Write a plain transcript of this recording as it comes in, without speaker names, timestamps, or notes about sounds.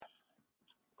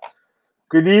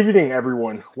Good evening,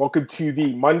 everyone. Welcome to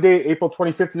the Monday, April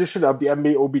 25th edition of the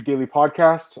MMAOB Daily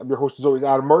Podcast. I'm your host, as always,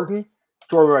 Adam Martin.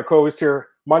 Joined by my co-host here,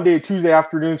 Monday and Tuesday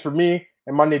afternoons for me,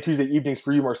 and Monday and Tuesday evenings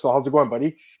for you, Marcel. How's it going,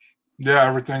 buddy? Yeah,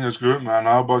 everything is good, man.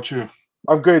 How about you?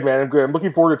 I'm good, man. I'm good. I'm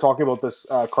looking forward to talking about this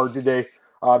card today.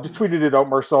 Just tweeted it out,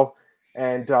 Marcel,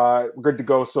 and we're good to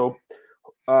go. So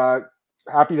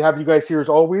happy to have you guys here as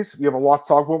always. We have a lot to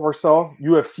talk about, Marcel.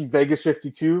 UFC Vegas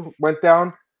 52 went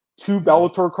down. 2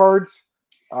 Bellator cards.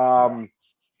 PFL,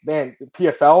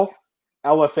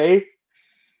 LFA,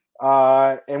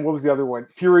 and what was the other one?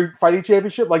 Fury Fighting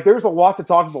Championship. Like, there's a lot to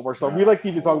talk about, Marcel. We like to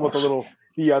even talk about the little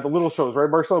shows, right,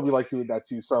 Marcel? We like doing that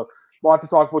too. So, a lot to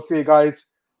talk about today, guys.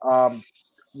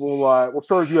 We'll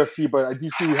start with UFC, but I do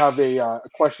see we have a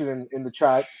question in the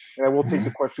chat, and I will take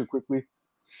the question quickly.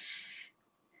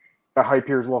 Got hype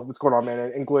here as well. What's going on, man?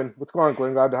 And Glenn, what's going on,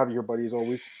 Glenn? Glad to have you here, buddy, as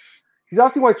always. He's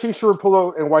asking why Chase Sherman pulled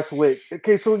out and why so late.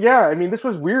 Okay, so yeah, I mean, this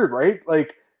was weird, right?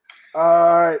 Like,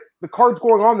 the card's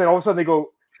going on, then all of a sudden they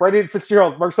go, Brendan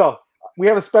Fitzgerald, Marcel, we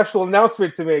have a special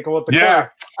announcement to make about the card.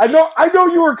 I know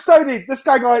you were excited. This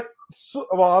guy got,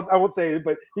 well, I won't say it,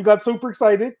 but he got super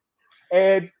excited.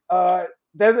 And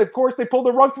then, of course, they pulled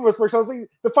the rug from us, Marcel. I was like,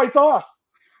 the fight's off.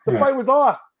 The fight was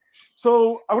off.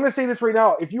 So I'm going to say this right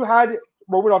now. If you had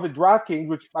Romanov in DraftKings,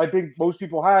 which I think most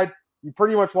people had, you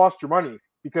pretty much lost your money.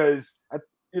 Because,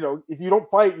 if you don't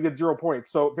fight, you get 0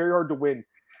 points. So, very hard to win.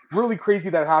 Really crazy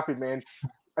that happened, man.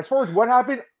 As far as what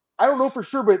happened, I don't know for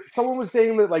sure, but someone was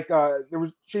saying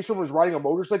that, Chase Sherman was riding a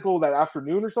motorcycle that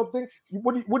afternoon or something.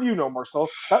 What do you know, Marcel?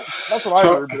 That's what I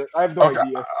heard, but I have no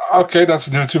idea. Okay, that's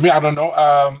new to me. I don't know.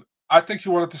 I think you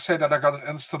wanted to say that I got an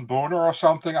instant boner or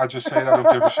something. I just say that I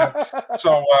don't give a shit.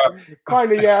 So,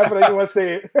 kind of, yeah, but I didn't want to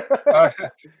say it.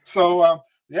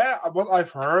 Yeah, what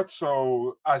I've heard,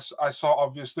 so I saw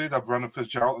obviously that Brendan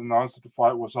Fitzgerald announced that the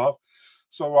fight was off.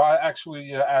 So I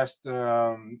actually asked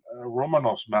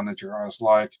Romanov's manager. I was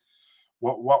like,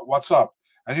 "What's up?"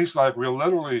 And he's like, "We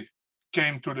literally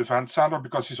came to the event center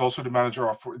because he's also the manager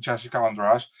of Jessica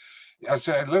Andrade." I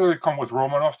said, "I literally come with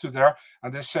Romanov to there,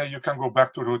 and they say you can go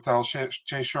back to the hotel.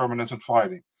 Chase Sherman isn't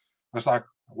fighting." I was like,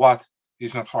 "What?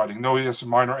 He's not fighting. No, he has a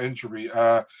minor injury,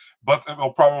 but it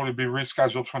will probably be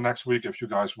rescheduled for next week if you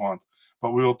guys want.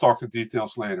 But we will talk the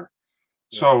details later."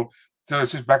 Yeah. So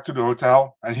this is back to the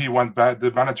hotel, and he went back.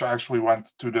 The manager actually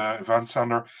went to the event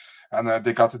center, and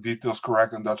they got the details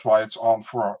correct, and that's why it's on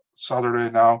for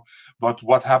Saturday now. But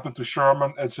what happened to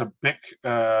Sherman? It's a big,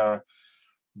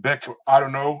 I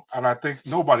don't know, and I think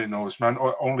nobody knows, man.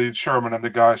 Only Sherman and the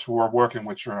guys who are working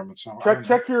with Sherman. So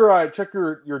check your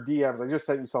DMs. I just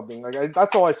sent you something.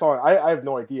 That's all I saw. I have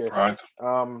no idea. Right.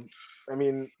 I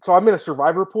mean, so I'm in a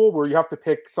survivor pool where you have to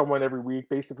pick someone every week.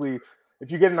 Basically, if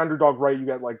you get an underdog right, you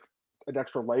get like an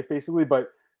extra life, basically. But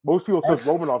most people took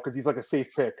Romanov because he's like a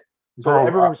safe pick. So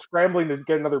everyone was scrambling to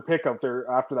get another pick out there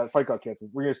after that fight got canceled.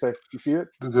 What are you gonna say? You see it?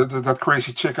 That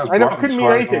crazy chick has. I know it couldn't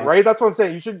mean anything, right? That's what I'm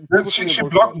saying. You should. She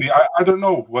blocked me. I don't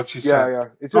know what she said. Yeah.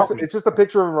 It's just a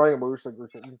picture of him riding a motorcycle or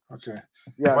something. Okay.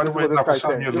 Yeah. By the way, this guy's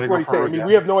saying. This is what he's saying. I mean,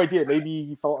 we have no idea. Maybe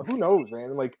he fell. Who knows,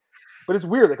 man? Like, but it's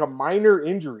weird. Like a minor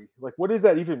injury. Like, what does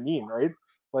that even mean, right?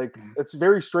 Like, it's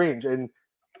very strange, and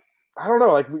I don't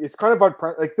know. Like, it's kind of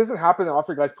like doesn't happen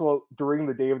often. Guys pull out during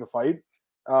the day of the fight.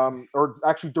 Or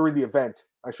actually during the event,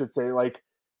 I should say. Like,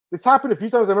 it's happened a few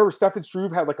times. I remember Stefan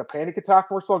Struve had like a panic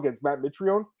attack Marcel against Matt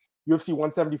Mitrione, UFC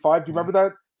 175. Do you remember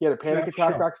that? He had a panic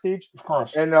attack backstage. Of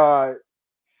course. And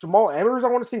Jamal Amers, I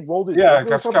want to say, rolled his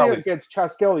against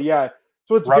Chas Skelly. Yeah.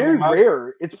 So it's very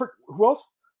rare. It's for who else?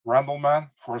 Randleman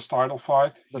for his title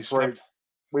fight. That's right.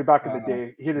 Way back in the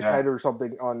day. He hit his head or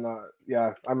something on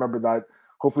I remember that.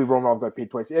 Hopefully Romanov got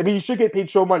paid twice. I mean, you should get paid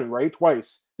show money, right?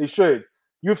 Twice. They should.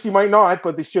 UFC might not,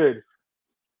 but they should.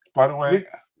 By the way,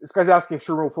 this guy's asking if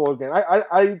Sherman will pull again.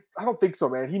 I don't think so,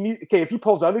 man. If he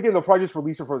pulls out again, they'll probably just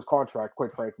release him from his contract.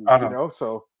 Quite frankly,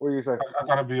 So what do you say? I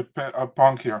gotta be a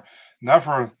punk here.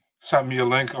 Never send me a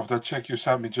link of that chick you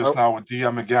sent me just now with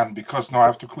DM again because now I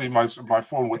have to clean my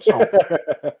phone with soap.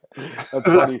 That's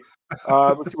funny.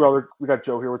 Let's see what we got.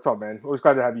 Joe here. What's up, man? Always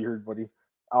glad to have you here, buddy.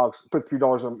 Alex, put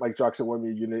 $3 on Mike Jackson, won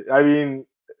me a unit. I mean,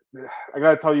 I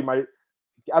gotta tell you,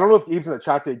 I don't know if Gabe's in the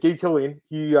chat today. Gabe Killian,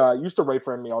 he used to write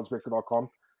for MMAOddsbreaker.com.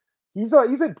 He's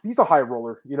a high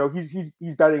roller.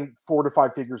 He's betting 4 to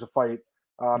 5 figures a fight.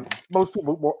 Most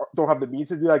people don't have the means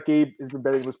to do that. Gabe has been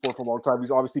betting in the sport for a long time. He's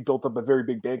obviously built up a very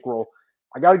big bankroll.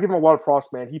 I got to give him a lot of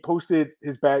props, man. He posted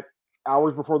his bet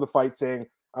hours before the fight saying,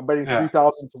 "I'm betting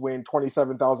 3,000 to win,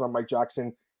 27,000 on Mike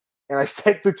Jackson." And I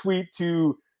sent the tweet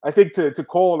to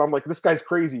Cole, and I'm like, "This guy's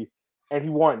crazy," and he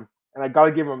won. And I got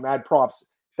to give him mad props.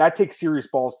 that takes serious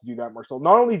balls to do that, Marcel.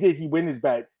 Not only did he win his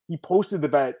bet, he posted the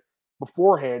bet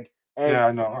beforehand. And yeah,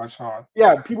 I know. I saw it.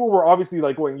 yeah, people were obviously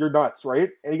like going, "You're nuts," right?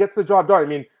 And he gets the job done. I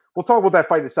mean, we'll talk about that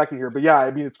fight in a second here, but yeah,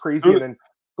 I mean, it's crazy. Dude, and then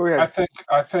go ahead.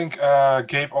 I think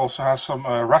Gabe also has some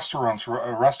restaurant,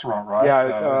 right?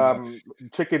 Yeah,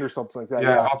 chicken or something like that.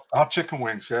 Yeah, Yeah, hot chicken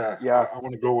wings. Yeah, yeah. I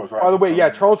want to go with. By the way, yeah,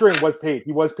 Charles Rang was paid.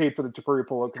 He was paid for the Tapuri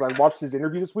pull because I watched his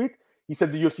interview this week. He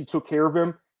said the UFC took care of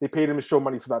him. They paid him to show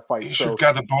money for that fight. He should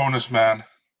get a bonus, man.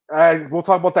 We'll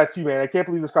talk about that too, man. I can't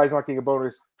believe this guy's not getting a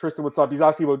bonus. Tristan, what's up? He's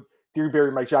asking about Deary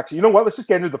and Mike Jackson. You know what? Let's just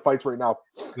get into the fights right now.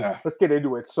 Yeah, let's get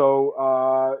into it. So,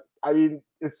 I mean,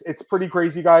 it's pretty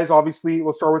crazy, guys. Obviously,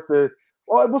 we'll start with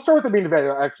the main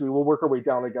event. Actually, we'll work our way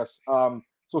down, I guess.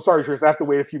 So sorry, Tristan, I have to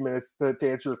wait a few minutes to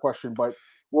answer your question, but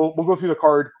we'll go through the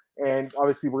card, and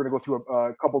obviously we're going to go through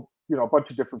a couple, a bunch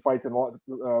of different fights and a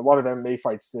lot of MMA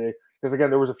fights today because again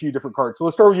there was a few different cards. So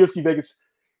let's start with UFC Vegas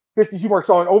 52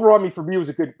 Marcel. And overall, for me, it was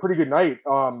a pretty good night.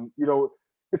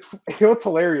 It's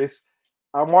hilarious.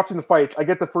 I'm watching the fights. I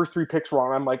get the first 3 picks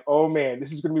wrong. I'm like, oh man,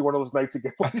 this is going to be one of those nights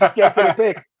again. I just can't get a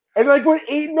pick. And like went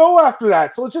 8-0 after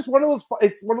that. So it's just one of those.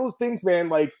 It's one of those things, man.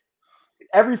 Like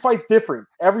every fight's different.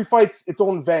 Every fight's its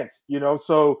own event,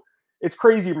 So it's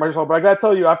crazy, Marcel. But I gotta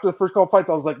tell you, after the first couple fights,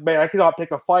 I was like, man, I cannot pick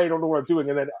a fight. I don't know what I'm doing.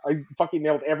 And then I fucking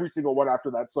nailed every single one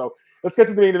after that. So let's get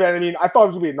to the main event. I mean, I thought it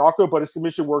was gonna be a knockout, but a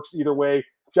submission works either way.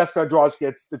 Jessica Andrade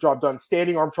gets the job done.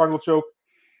 Standing arm triangle choke.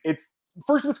 It's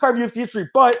first of its kind in UFC history.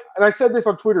 But, and I said this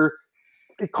on Twitter,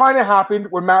 it kind of happened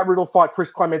when Matt Riddle fought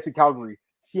Chris Clements in Calgary.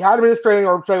 He had him in a standing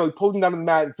arm triangle. He pulled him down to the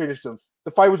mat and finished him.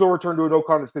 The fight was overturned to a no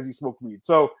contest because he smoked weed.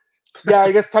 So, yeah,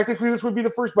 I guess technically this would be the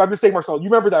first. But I'm just saying, Marcel, you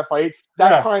remember that fight?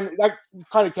 That kind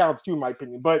of counts too, in my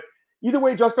opinion. But either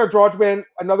way, Jessica Andrade win,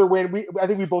 another win. I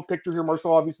think we both picked her here,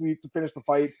 Marcel, obviously, to finish the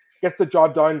fight. Gets the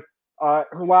job done.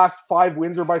 Her last 5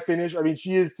 wins are by finish. I mean,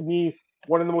 she is, to me,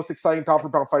 one of the most exciting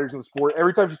pound-for-pound fighters in the sport.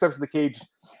 Every time she steps in the cage,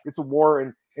 it's a war.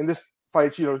 And in this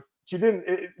fight, it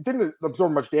didn't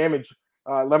absorb much damage.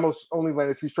 Lemos only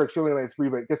landed 3 strikes. She only landed 3,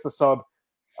 but gets the sub.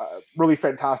 Really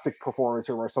fantastic performance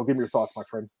here, Marcel. Give me your thoughts, my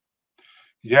friend.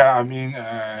 Yeah, I mean,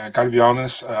 gotta be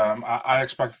honest. I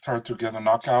expected her to get a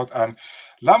knockout, and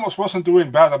Lemos wasn't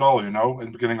doing bad at all. In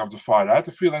the beginning of the fight, I had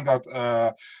the feeling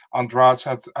that Andrade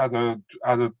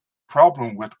had a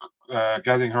problem with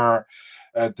getting her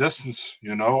distance,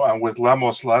 and with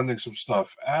Lemos landing some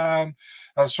stuff. And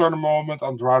at a certain moment,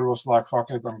 Andrade was like,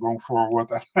 "Fuck it, I'm going forward."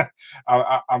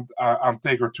 I'm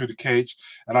taking her to the cage,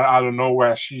 and I don't know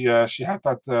where she had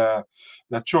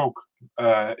that choke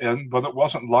in, but it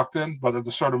wasn't locked in. But at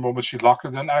a certain moment, she locked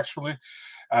it in actually,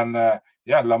 and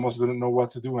Lemos didn't know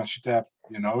what to do, and she tapped.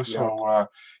 So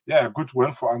a good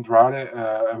win for Andrade,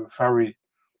 a very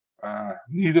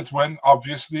needed win,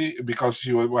 obviously, because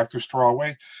she would have to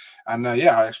strawweight. And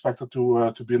I expected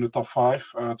to be in the top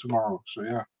 5 tomorrow. So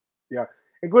yeah.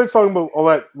 And Glenn's talking about all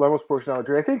that Lemos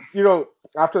personality. I think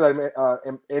after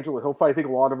that Angela Hill fight, I think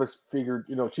a lot of us figured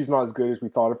she's not as good as we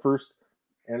thought at first,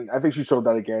 and I think she showed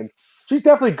that again. She's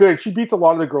definitely good. She beats a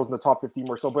lot of the girls in the top 15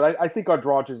 or so, but I think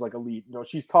Andrade is like elite.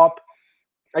 She's top.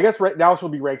 I guess right now she'll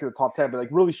be ranked in the top 10, but like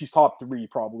really she's top 3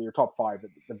 probably or top 5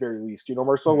 at the very least.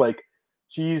 Marcel, like.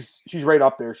 She's right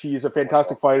up there. She's a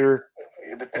fantastic fighter.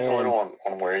 It depends a little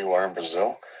on where you are in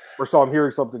Brazil. Marcel, I'm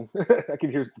hearing something. I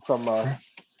can hear some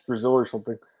Brazil or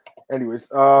something. Anyways,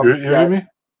 you hear me?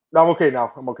 No, I'm okay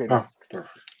now. Oh,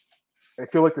 perfect. I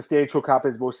feel like the standing choke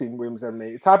happens mostly in women's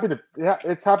MMA. It's happened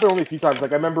only a few times.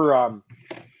 Like I remember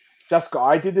Jessica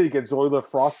I did it against Zoila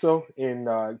Frosto in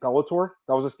Bellator.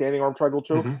 That was a standing arm triangle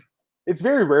choke. Mm-hmm. It's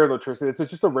very rare though, Tristan. It's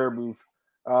just a rare move.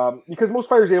 Because most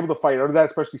fighters are able to fight out of that,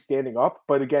 especially standing up.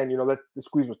 But again, that the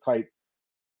squeeze was tight.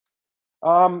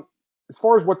 As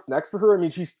far as what's next for her, I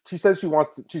mean, she says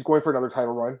she's going for another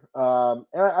title run.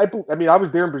 And I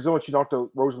was there in Brazil and she knocked out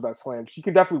Rose with that slam. She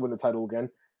can definitely win the title again.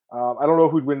 I don't know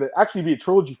who'd win the. Actually, be a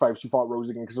trilogy fight if she fought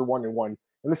Rose again because they're 1-1.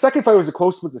 And the second fight was a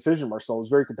close split decision. Marcel, it was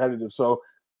very competitive. So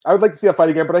I would like to see that fight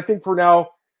again. But I think for now,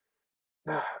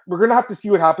 we're going to have to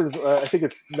see what happens. I think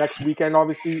it's next weekend,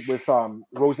 obviously, with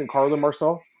Rose and Carla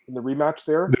Marcel in the rematch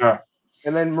there. Yeah.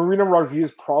 And then Marina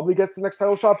Rodriguez probably gets the next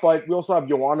title shot, but we also have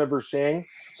Joanna versus Zhang.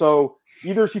 So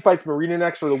either she fights Marina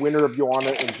next or the winner of Joanna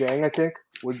and Zhang, I think,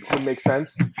 would make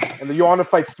sense. And the Joanna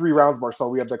fights 3 rounds, Marcel.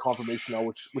 We have that confirmation now,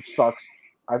 which sucks.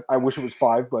 I wish it was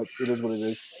 5, but it is what it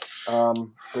is.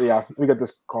 But yeah, let me get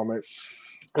this comment.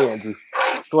 Hey, Andrew.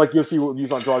 So like UFC will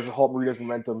use Andrade to halt Marina's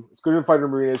momentum. It's good to fight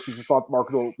Marina. She's just thought the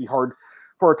market will be hard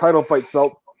for a title fight.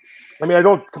 So, I mean, I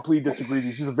don't completely disagree with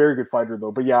you. She's a very good fighter,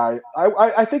 though. But yeah,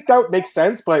 I think that makes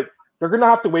sense. But they're going to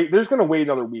have to wait. They're just going to wait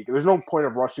another week. There's no point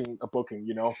of rushing a booking,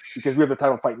 because we have the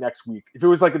title fight next week. If it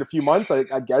was like in a few months, I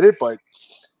get it, but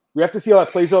we have to see how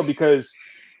that plays out because,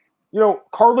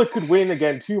 Carla could win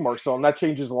again too, Marcel, and that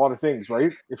changes a lot of things,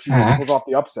 right? If she pulls off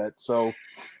the upset. So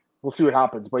we'll see what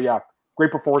happens. But yeah,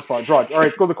 great performance by Andrade. All right,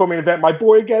 let's go to the co-main event. My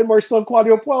boy again, Marcel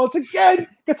Claudio Puelles again.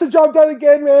 Gets the job done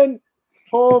again, man.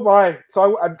 Oh my.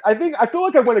 So I feel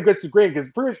like I went against the grain because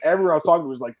pretty much everyone I was talking to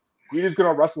was like, Guida's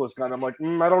going to wrestle this guy. And I'm like,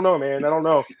 I don't know, man. I don't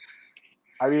know.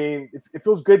 I mean, it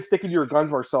feels good sticking to your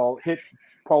guns, Marcel. Hit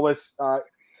Puelles.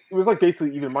 It was like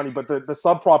basically even money, but the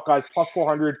sub prop guys plus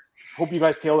 400. Hope you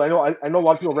guys tailed it. I know a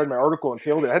lot of people read my article and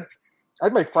tailed it. I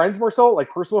had my friends, Marcel, like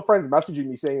personal friends, messaging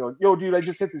me saying, "Yo, dude, I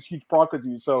just hit this huge prop with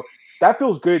you." So that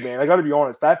feels good, man. I got to be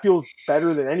honest. That feels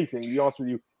better than anything. To be honest with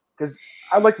you, because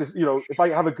I like this. If I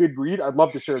have a good read, I'd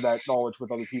love to share that knowledge with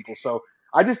other people. So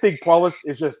I just think Puelles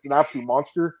is just an absolute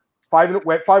monster. 5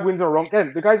 wins in a row.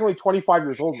 Again, the guy's only 25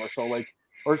 years old, Marcel.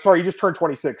 He just turned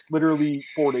 26, literally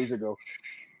 4 days ago.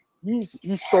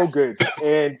 He's so good,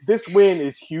 and this win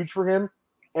is huge for him,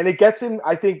 and it gets him.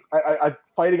 I think I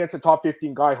fight against a top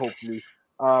 15 guy. Hopefully,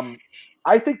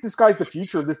 I think this guy's the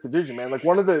future of this division, man. Like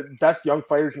one of the best young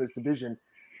fighters in this division.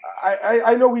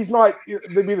 I know he's not.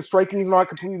 Maybe the striking is not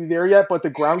completely there yet, but the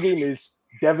ground game is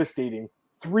devastating.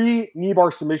 3 knee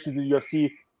bar submissions in the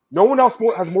UFC. No one else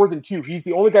has more than 2. He's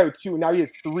the only guy with 2, and now he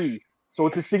has 3. So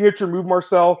it's a signature move,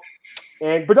 Marcel.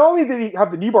 But not only did he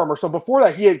have the knee bar, Marcel, before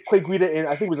that he had Clay Guida in,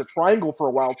 I think it was a triangle for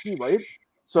a while too, right?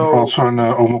 So also in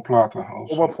omoplata.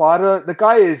 Omoplata. The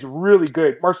guy is really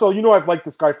good. Marcel, I've liked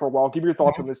this guy for a while. Give me your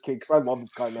thoughts on this kid because I love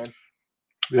this guy, man.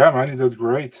 Yeah, man, he did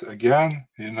great again.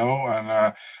 And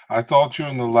I told you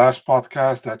in the last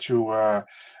podcast that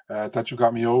you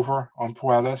got me over on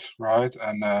Puelles, right?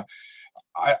 And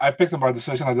I picked him by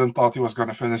decision. I didn't thought he was going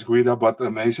to finish Guida, but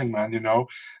amazing, man,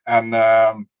 And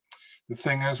the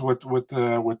thing is with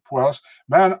Puelles,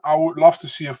 man, I would love to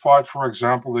see a fight, for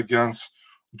example, against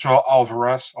Joel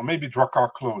Alvarez or maybe Drakkar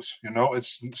Klose.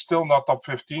 It's still not top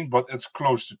 15, but it's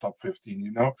close to top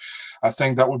 15. I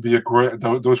think that would be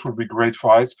those would be great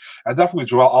fights. And definitely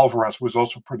Joel Alvarez was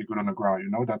also pretty good on the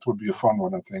ground. That would be a fun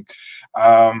one, I think.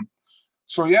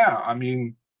 So yeah, I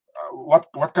mean.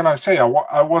 What can I say? I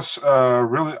was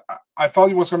really. I thought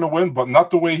he was going to win, but not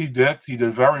the way he did. He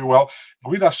did very well.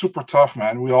 Guida's super tough,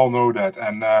 man. We all know that.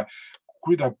 And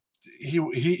Guida, he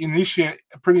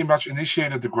pretty much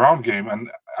initiated the ground game,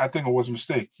 and I think it was a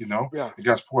mistake,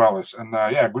 against Puelles.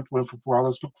 And good win for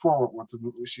Puelles. Look forward to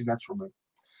what we see next from him.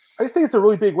 I just think it's a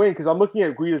really big win because I'm looking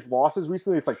at Guida's losses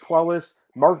recently. It's like Puelles,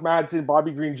 Mark Madsen,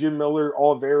 Bobby Green, Jim Miller,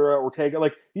 Oliveira, Ortega.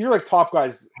 Like these are like top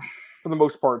guys for the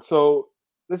most part. So.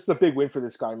 This is a big win for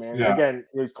this guy, man. Yeah. Again,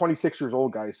 he's 26 years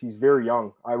old, guys. He's very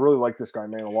young. I really like this guy,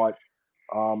 man, a lot.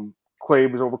 Clay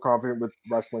was overconfident with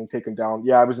wrestling, take him down.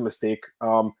 Yeah, it was a mistake.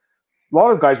 A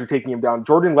lot of guys are taking him down.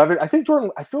 Jordan Levitt, I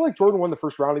feel like Jordan won the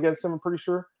first round against him, I'm pretty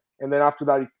sure. And then after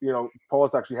that,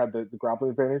 Puelles actually had the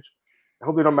grappling advantage. I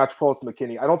hope they don't match Puelles to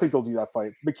McKinney. I don't think they'll do that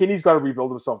fight. McKinney's got to rebuild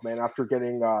himself, man, after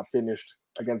getting finished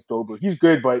against Dober. He's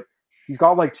good, but he's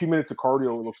got like 2 minutes of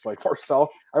cardio, it looks like. Marcel.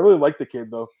 I really like the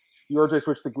kid, though. RJ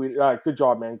switched to Guida. Good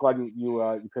job, man. Glad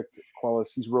you picked Puelles.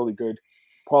 He's really good.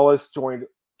 Puelles joined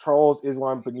Charles,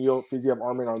 Islam, Benil, Fiziev,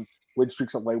 Armin on win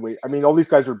streaks at lightweight. I mean, all these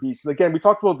guys are beasts. And again, we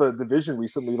talked about the division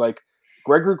recently. Like,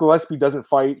 Gregory Gillespie doesn't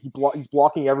fight. He's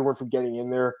blocking everyone from getting in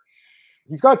there.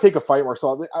 He's got to take a fight,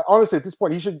 Marcel. Honestly, at this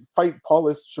point, he should fight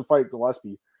Puelles, should fight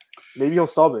Gillespie. Maybe he'll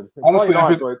sub him. Honestly,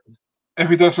 if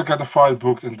he doesn't get a fight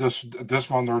booked in this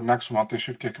month or next month, they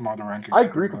should kick him out of the rankings. I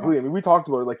agree completely. I mean, we talked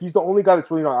about it. Like, he's the only guy that's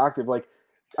really not active. Like,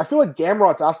 I feel like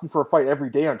Gamrot's asking for a fight every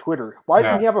day on Twitter. Why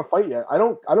doesn't he have a fight yet? I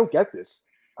don't get this.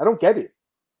 I don't get it.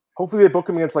 Hopefully they book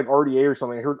him against like RDA or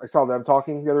something. I saw them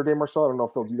talking the other day, Marcel. I don't know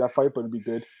if they'll do that fight, but it'd be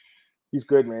good. He's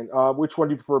good, man. Which one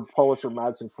do you prefer, Puelles or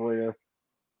Madsen Ferreira?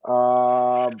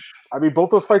 I mean, both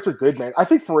those fights are good, man. I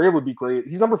think Ferreira would be great.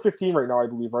 He's number 15 right now, I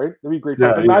believe, right? That'd be great.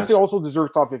 Yeah, but Madsen also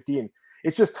deserves top 15.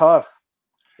 It's just tough.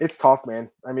 It's tough, man.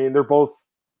 I mean, they're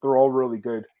all really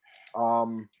good.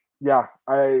 Yeah,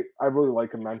 I really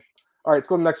like him, man. All right, let's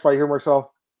go to the next fight here,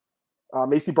 Marcel.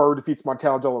 Macy Barber defeats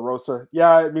Montana De La Rosa. Yeah,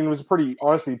 I mean, it was a pretty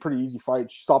easy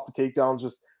fight. She stopped the takedowns,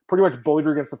 just pretty much bullied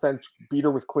her against the fence, beat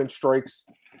her with clinch strikes.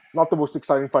 Not the most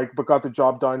exciting fight, but got the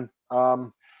job done.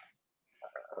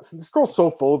 This girl's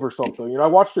so full of herself, though. I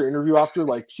watched her interview after.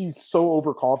 Like, she's so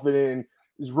overconfident and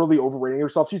is really overrating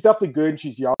herself. She's definitely good.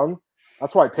 She's young.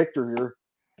 That's why I picked her here.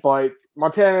 But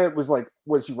Montana was like,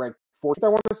 was she ranked 4th, I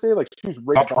want to say? Like, she was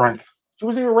ranked. She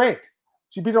wasn't even ranked.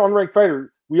 She beat an unranked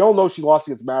fighter. We all know she lost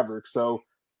against Maverick. So,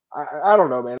 I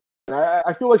don't know, man.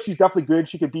 I feel like she's definitely good.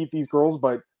 She could beat these girls,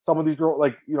 but some of these girls,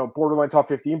 like, you know, borderline top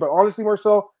 15. But honestly,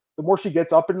 Marcel, the more she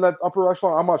gets up in that upper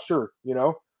echelon, I'm not sure, you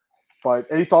know. But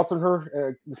any thoughts on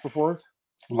her, this performance?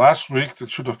 Last week, that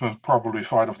should have been probably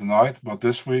fight of the night, but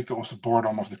this week, that was the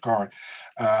boredom of the card.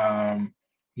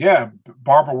 Yeah,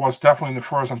 Barber was definitely in the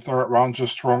first and third round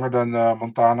just stronger than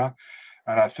Montana.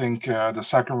 And I think the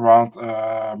second round,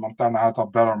 Montana had our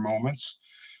better moments,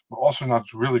 but also not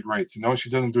really great. You know, she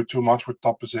didn't do too much with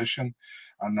top position,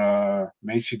 and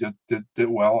Macy did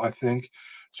well, I think.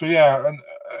 So yeah,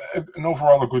 an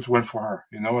overall a good win for her.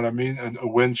 You know what I mean? And a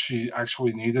win she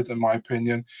actually needed, in my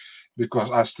opinion,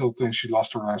 because I still think she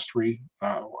lost her last three,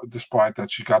 despite that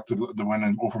she got the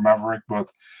win over Maverick.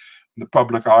 But in the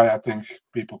public eye, I think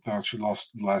people thought she lost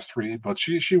the last three, but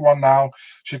she won now.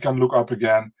 She can look up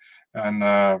again, and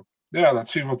yeah,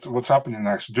 let's see what's happening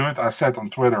next. Do it, I said on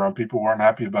Twitter, and people weren't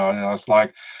happy about it. I was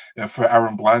like, if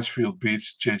Aaron Blanchfield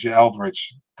beats JJ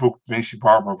Eldridge, book Macy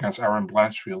Barber against Aaron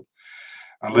Blanchfield.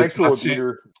 And let's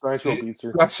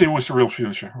see who's the real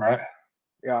future, right?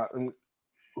 Yeah, and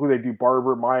who they do,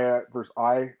 Barber, Maya versus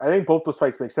I think both those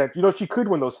fights make sense. You know, she could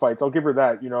win those fights. I'll give her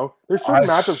that. You know, there's certain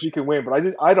matchups she can win, but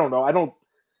I don't know.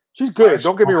 She's good.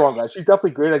 Don't get me wrong, guys. She's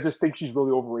definitely good. I just think she's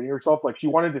really overrating herself. Like, she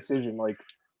won a decision. Like,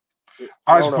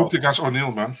 I booked against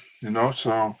O'Neal, man. You know,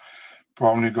 so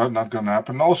probably not gonna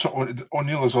happen. Also,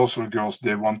 O'Neal is also the girls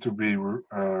they want to be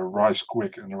rise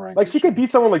quick in the rankings. Like, she could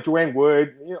beat someone like Joanne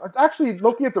Wood. You know, actually,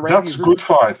 looking at the rankings, that's a good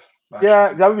fight. Actually.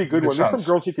 Yeah, that would be a good one. There's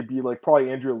some girls she could be, like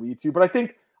probably Andrea Lee too. But I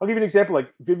think I'll give you an example.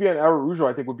 Like Viviane Araújo,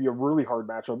 I think would be a really hard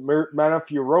matchup. Mana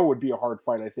Fiorot would be a hard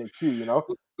fight, I think too. You know,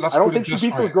 I don't think she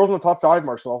beats those girls in the top 5,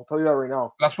 Marcel. I'll tell you that right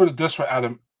now. Let's put it this way,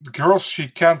 Adam. The girls she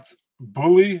can't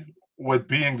bully with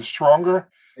being the stronger,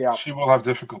 she will have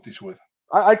difficulties with.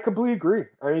 I completely agree.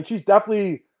 I mean, she's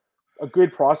definitely a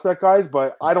good prospect, guys,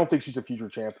 but I don't think she's a future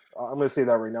champ. I'm going to say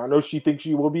that right now. I know she thinks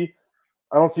she will be.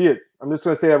 I don't see it. I'm just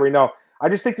going to say that right now. I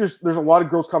just think there's a lot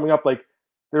of girls coming up, like,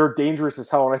 they're dangerous as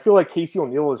hell. And I feel like Casey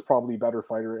O'Neill is probably a better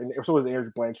fighter, and so is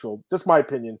Andrew Blanchfield. Just my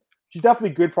opinion. She's definitely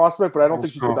a good prospect, but I don't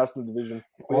think she's the best in the division.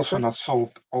 Also not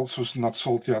sold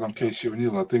yet on Casey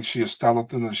O'Neill. I think she is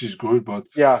talented and she's good, but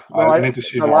yeah, no, I need to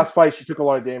see the last fight she took a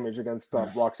lot of damage against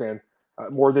Roxanne,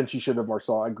 more than she should have.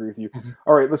 Marcel, I agree with you.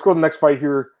 All right, let's go to the next fight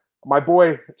here. My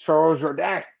boy Charles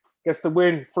Jourdain gets the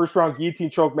win, first round guillotine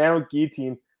choke, man with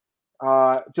guillotine.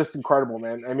 Just incredible,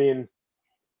 man. I mean,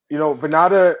 you know,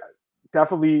 Venata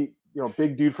definitely, you know,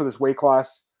 big dude for this weight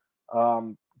class,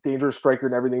 dangerous striker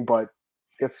and everything, but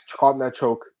gets caught in that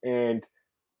choke, and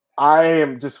I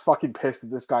am just fucking pissed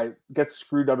that this guy gets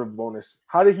screwed out of the bonus.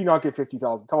 How did he not get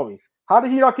 50,000? Tell me. How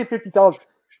did he not get 50,000?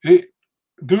 He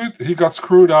got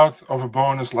screwed out of a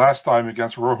bonus last time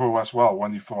against Rojo as well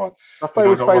when he fought. That fight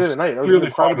was fight of the night. That was an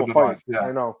incredible fight. Yeah,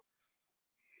 I know.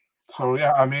 So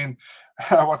yeah, I mean,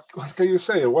 what can you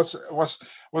say? It was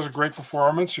a great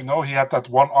performance. You know, he had that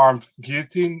one-armed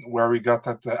guillotine where he got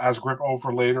that ass grip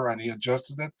over later, and he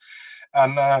adjusted it,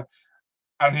 and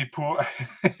he pulled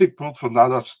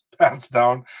Venata's pants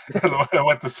down and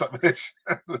went to submission.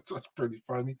 It was pretty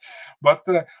funny, but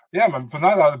yeah, man,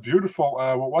 Venata had a beautiful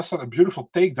what was that? A beautiful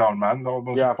takedown, man.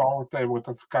 Almost a power takedown with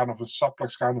that kind of a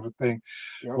suplex kind of a thing.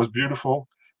 It was beautiful,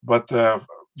 but.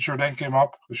 Jourdain came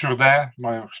up. Jourdain,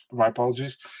 my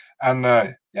apologies, and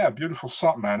yeah, beautiful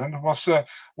shot, man. And it was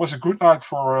a good night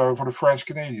for the French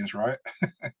Canadians, right?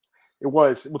 It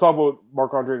was. We'll talk about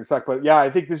Marc-Andre in a sec, but yeah, I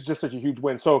think this is just such a huge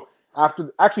win. So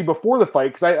before the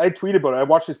fight, because I tweeted about it, I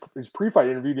watched his pre-fight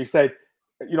interview, and he said,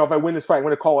 you know, if I win this fight, I'm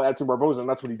going to call Edson Barboza, and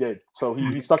that's what he did. So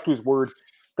he stuck to his word.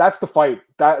 That's the fight.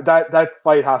 That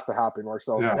fight has to happen,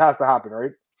 Marcel. Yeah. It has to happen,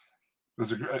 right?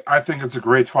 I think it's a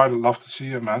great fight. I'd love to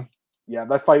see it, man. Yeah,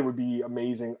 that fight would be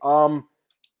amazing.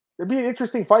 It'd be an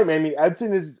interesting fight, man. I mean,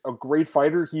 Edson is a great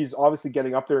fighter. He's obviously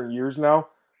getting up there in years now.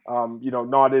 You know,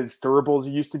 not as durable as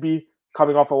he used to be,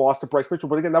 coming off a loss to Bryce Mitchell.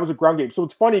 But again, that was a ground game. So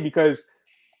it's funny because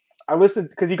I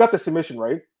listened because he got the submission,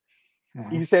 right?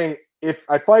 Mm-hmm. He's saying if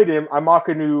I fight him, I'm not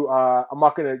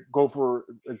gonna go for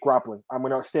grappling. I'm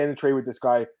gonna stand and trade with this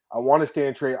guy. I want to stand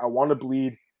and trade. I want to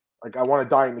bleed. Like, I want to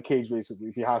die in the cage, basically,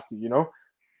 if he has to, you know.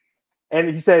 And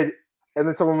he said. And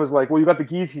then someone was like, well, you got the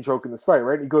guillotine choke in this fight,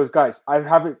 right? And he goes, guys,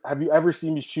 have you ever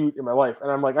seen me shoot in my life?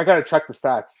 And I'm like, I got to check the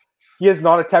stats. He has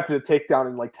not attempted a takedown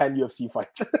in like 10 UFC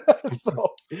fights. So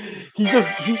he won't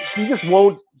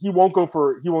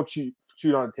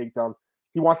shoot on a takedown.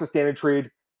 He wants to stand and trade.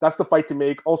 That's the fight to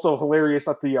make. Also hilarious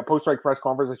at the post-strike press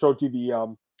conference. I showed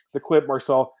you the clip,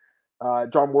 Marcel.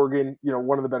 John Morgan, you know,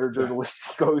 one of the better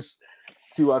journalists, goes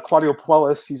to Claudio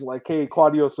Puelles. He's like, hey,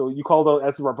 Claudio, so you called out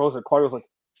Edson Barboza. Claudio's like,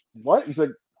 what? He's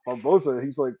like, Barboza.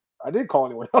 He's like, I didn't call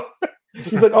anyone up.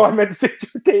 He's like, oh, I meant to say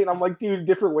Jourdain. I'm like, dude,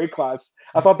 different weight class.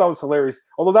 I thought that was hilarious.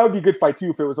 Although that would be a good fight too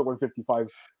if it was at 155.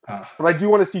 But I do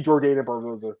want to see Jourdain and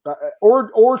Barboza,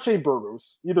 or Shane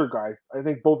Burgos, either guy. I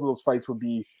think both of those fights would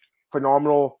be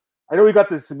phenomenal. I know he got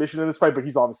the submission in this fight, but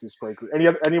he's obviously a striker. Any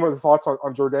other thoughts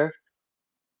on Jourdain?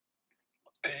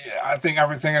 Yeah, I think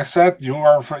everything I said. You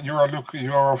are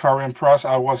very impressed.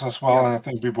 I was as well, and I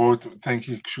think we both think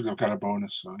he should have got a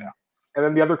bonus. So yeah. And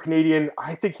then the other Canadian,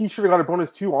 I think he should have got a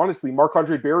bonus too. Honestly,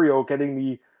 Marc-Andre Barriault getting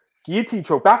the guillotine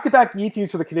choke, back-to-back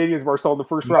guillotines for the Canadians, Marcel, in the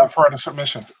first round. For the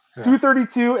submission. Yeah.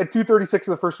 232 and 236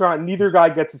 in the first round. Neither guy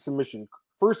gets a submission.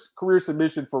 First career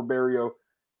submission for Barriault.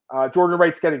 Jordan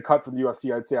Wright's getting cut from the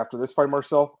UFC, I'd say, after this fight,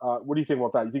 Marcel. What do you think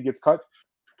about that? You think he gets cut?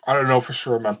 I don't know for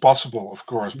sure, man. Possible, of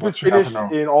course, but you never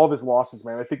know. In all of his losses,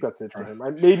 man. I think that's it for him.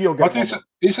 Maybe he'll get. But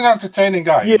he's an entertaining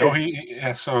guy.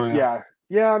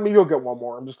 Yeah, maybe he'll get one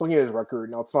more. I'm just looking at his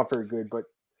record now. It's not very good, but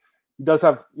he does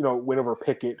have win over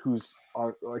Pickett, who's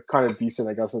like kind of decent,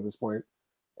 I guess, at this point.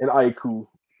 And Aiku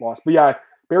lost, but yeah,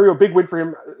 Barriault, big win for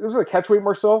him. It was a catchweight,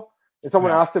 Marcel, and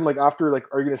someone asked him after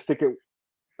are you going to stick it,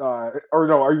 or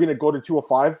no, are you going to go to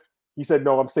 205? He said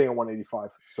no, I'm staying at 185.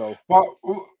 So well.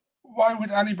 Why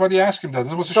would anybody ask him that?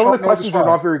 It was some of the questions are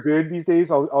not very good these days.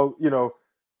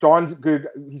 John's good.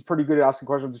 He's pretty good at asking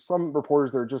questions. Some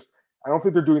reporters, I don't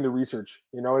think they're doing the research.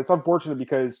 It's unfortunate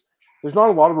because there's not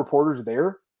a lot of reporters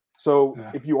there. So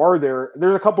if you are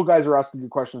there's a couple guys who are asking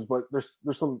good questions, but there's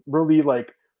some really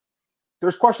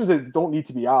there's questions that don't need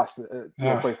to be asked.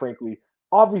 Quite frankly,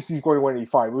 obviously he's going to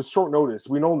 185. It was short notice.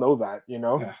 We all know that.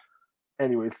 Yeah.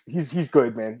 Anyways, he's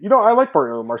good, man. I like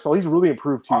Barriault, Marcel. He's really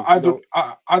improved too. I don't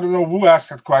know who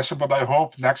asked that question, but I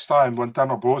hope next time when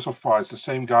Tanner Bozo fights, the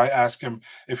same guy ask him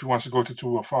if he wants to go to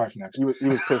 205 next. He was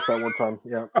pissed that one time.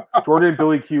 Yeah, Jourdain and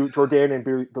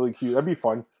Billy Q. That'd be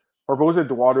fun. Barboza,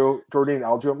 Duato, Jourdain,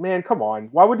 Algio. Man, come on.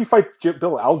 Why would he fight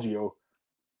Bill Algio?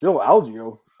 Bill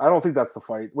Algio. I don't think that's the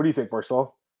fight. What do you think,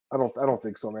 Marcel? I don't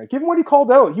think so, man. Give him what he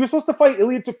called out. He was supposed to fight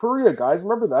Ilya Topuria, guys.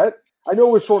 Remember that? I know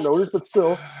it was short notice, but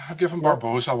still. I'll give him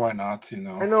Barboza. Why not?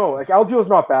 I know. Algio's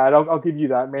not bad. I'll give you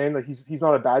that, man. He's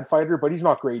not a bad fighter, but he's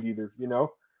not great either. Give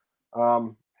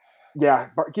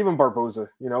him Barboza.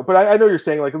 But I know you're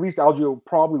saying at least Algio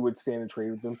probably would stand and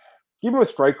trade with him. Give him a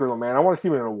striker, though, man. I want to see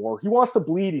him in a war. He wants to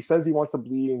bleed. He says he wants to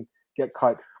bleed and get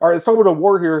cut. All right, let's talk about a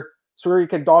war here. Suri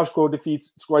Kendashko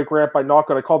defeats Strike Ramp by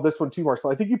knockout. I called this one too,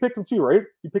 Marcel. I think you picked him too, right?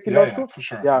 You picked Kendashko? Yeah, for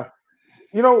sure. Yeah.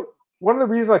 One of the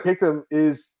reasons I picked him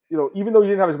is, even though he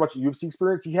didn't have as much UFC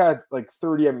experience, he had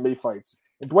 30 MMA fights.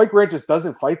 And Dwight Grant just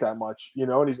doesn't fight that much,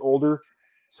 and he's older.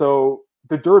 So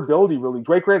the durability, really,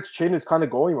 Dwight Grant's chin is kind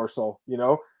of going or so,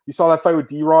 You saw that fight with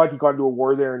D-Rod. He got into a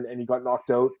war there and he got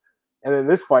knocked out. And then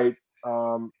this fight,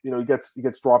 he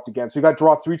gets dropped again. So he got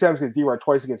dropped 3 times against D-Rod,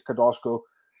 twice against Kendashko.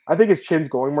 I think his chin's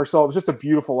going, Marcel. It was just a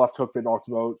beautiful left hook that knocked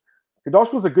him out.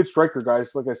 Kendashko's a good striker,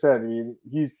 guys. Like I said,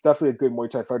 he's definitely a good Muay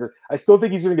Thai fighter. I still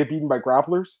think he's going to get beaten by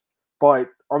grapplers. But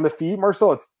on the feet,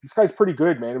 Marcel, this guy's pretty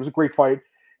good, man. It was a great fight.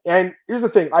 And here's the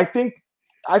thing. I think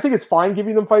it's fine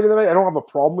giving them fight of the night. I don't have a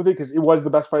problem with it because it was the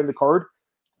best fight in the card.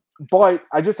 But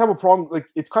I just have a problem.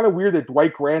 It's kind of weird that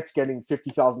Dwight Grant's getting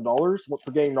 $50,000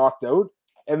 for getting knocked out.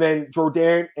 And then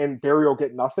Jourdain and Barriault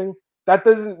get nothing. That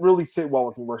doesn't really sit well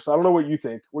with me, Marcel. I don't know what you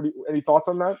think. Any thoughts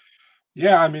on that?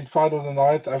 Yeah, fight of the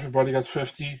night. Everybody got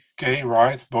 $50K,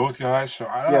 right? Both guys. So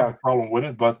I don't have a problem with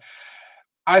it. But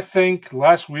I think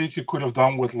last week you could have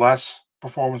done with less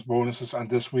performance bonuses, and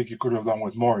this week you could have done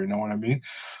with more. You know what I mean?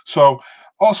 So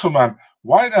also, man,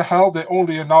 why the hell they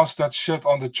only announced that shit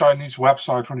on the Chinese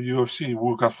website from the UFC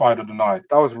who got fight of the night?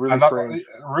 That was really strange.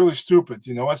 Really stupid.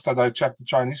 It's that I check the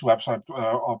Chinese website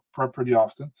pretty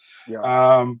often.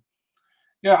 Yeah.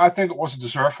 Yeah, I think it was a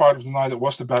deserved fight of the night. It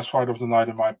was the best fight of the night,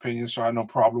 in my opinion, so I had no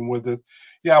problem with it.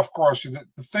 Yeah, of course.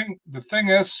 The thing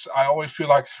is, I always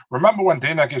feel remember when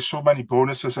Dana gave so many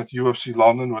bonuses at UFC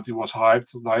London, when he was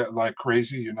hyped like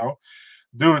crazy,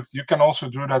 Dude, you can also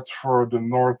do that for the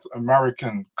North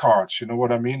American cards, you know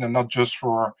what I mean? And not just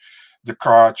for the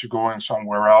cards you're going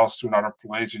somewhere else to another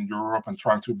place in Europe and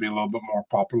trying to be a little bit more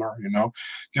popular,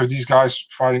 Give these guys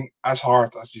fighting as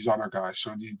hard as these other guys.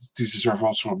 So these deserve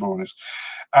also a bonus.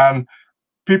 And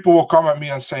people will come at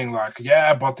me and saying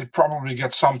yeah, but they probably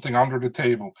get something under the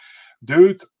table.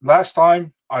 Dude, last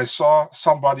time I saw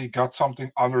somebody got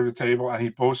something under the table and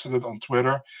he posted it on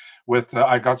Twitter with,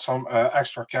 I got some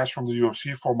extra cash from the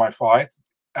UFC for my fight.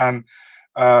 And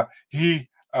he...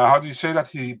 how do you say that?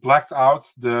 He blacked out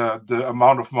the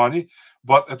amount of money,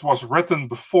 but it was written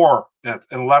before it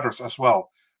in letters as well,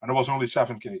 and it was only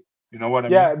 $7K. You know what I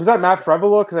mean? Yeah, was that Matt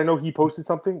Frevola? Because I know he posted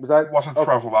something. It wasn't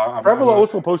Frevola. Frevola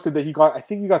also posted that he got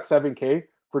 7K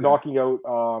for knocking out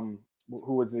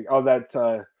who was it? Oh,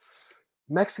 that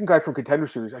Mexican guy from Contender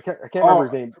Series. I can't remember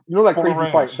his name. You know that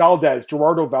crazy fight, Valdez,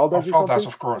 Gerardo Valdez or something.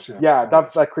 Of course, yeah. Yeah,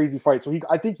 that crazy fight. So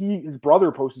I think his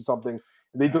brother posted something.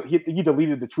 And he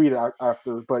deleted the tweet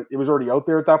after, but it was already out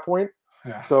there at that point.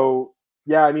 Yeah. So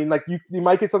yeah, I mean, like you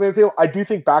might get something on the table. I do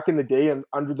think back in the day and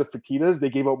under the Fertitas, they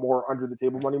gave out more under the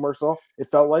table money, Marcel. It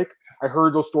felt like I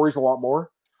heard those stories a lot more.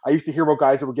 I used to hear about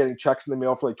guys that were getting checks in the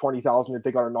mail for like $20,000 if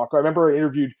they got a knockout. I remember I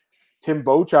interviewed Tim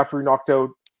Boach after he knocked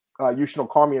out Yushin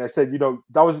Okami, and I said,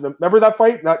 remember that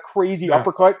fight, that crazy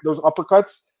uppercut, those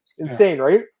uppercuts, insane,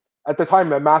 right? At the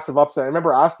time, a massive upset. I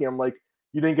remember asking him like,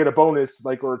 you didn't get a bonus,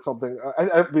 like, or something.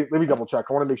 Let me double check.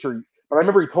 I want to make sure. But I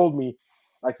remember he told me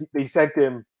like they sent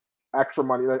him extra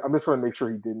money. Like, I'm just trying to make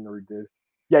sure he didn't or he did.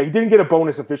 Yeah, he didn't get a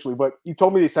bonus officially, but he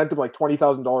told me they sent him like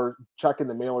 $20,000 check in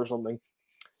the mail or something.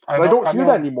 I don't hear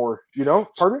that anymore,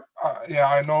 Pardon? Yeah,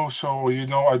 I know. So,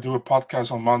 I do a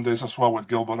podcast on Mondays as well with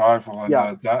Gilbert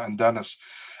Ivel and Dennis.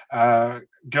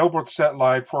 Gilbert said,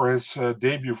 like, for his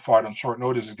debut fight on short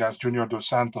notice against Junior Dos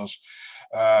Santos,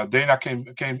 Dana came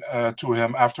to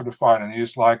him after the fight, and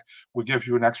he's like, "We give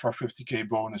you an extra $50K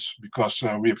bonus because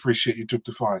we appreciate you took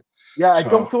the fight." Yeah, I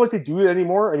don't feel like they do it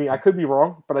anymore. I mean, I could be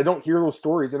wrong, but I don't hear those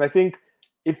stories. And I think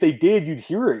if they did, you'd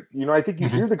hear it. I think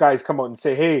you'd hear the guys come out and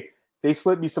say, "Hey, they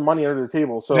split me some money under the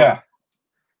table." So yeah,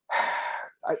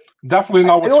 definitely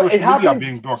not with social media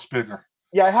being much bigger.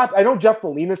 Yeah, I know Jeff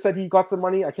Molina said he got some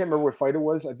money. I can't remember what fight it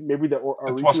was. I think maybe it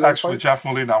was actually fight. Jeff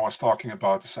Molina I was talking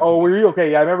about. Oh, were you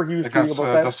okay? Yeah, I remember he was against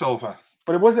about that. Da Silva.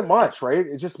 But it wasn't much, right?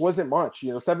 It just wasn't much.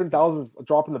 7,000 is a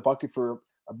drop in the bucket for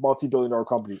a multi-billion-dollar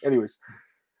company. Anyways,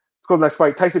 let's go to the next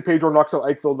fight. Tyson Pedro knocks out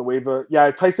Ike Villanueva.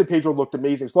 Yeah, Tyson Pedro looked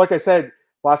amazing. So, like I said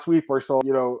last week, Marcel,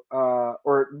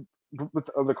 or with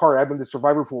the car, I've been the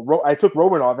survivor pool. I took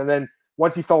Romanov, and then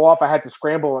once he fell off, I had to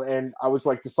scramble, and I was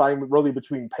like deciding really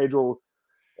between Pedro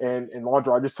and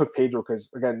Landra. I just took Pedro because,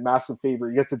 again, massive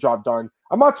favorite. He gets the job done.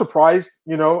 I'm not surprised,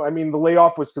 I mean, the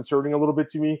layoff was concerning a little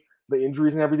bit to me, the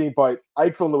injuries and everything, but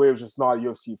Ike Villanueva was just not a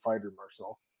UFC fighter,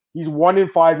 Marcel. He's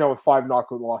 1-5 now with 5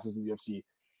 knockout losses in the UFC.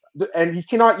 And he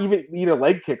cannot even eat a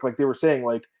leg kick, like they were saying.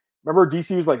 Like, remember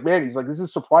DC was like, man, he's like, this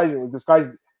is surprising. Like, this guy's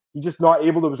he's just not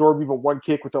able to absorb even one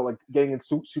kick without like getting in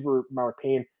super amount of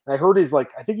pain. And I heard his I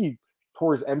think he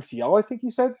tore his MCL, I think he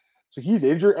said. So he's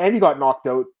injured and he got knocked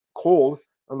out cold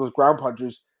on those ground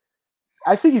punches.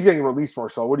 I think he's getting released,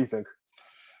 Marcel. What do you think?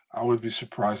 I would be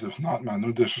surprised if not, man.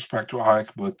 No disrespect to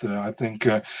Ike, but I think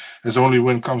his only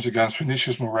win comes against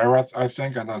Vinicius Moreira, I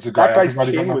think, and that's a guy. That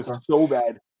guy's chin was so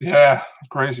bad. Yeah,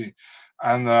 crazy.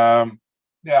 And I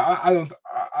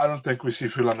don't think we see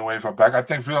Villanueva back. I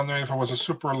think Villanueva was a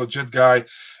super legit guy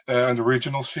in the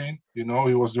regional scene. He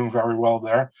was doing very well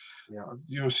there. Yeah,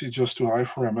 UFC just too high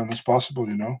for him, and it's possible,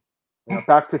 Yeah,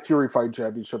 back to Fury Fight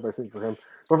Championship, I think, for him.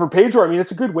 But for Pedro, I mean,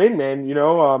 it's a good win, man.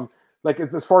 Like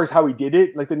as far as how he did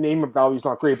it, like the name of value is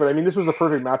not great, but I mean, this was the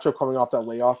perfect matchup coming off that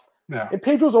layoff. Yeah. And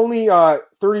Pedro's only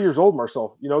 30 years old,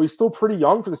 Marcel. He's still pretty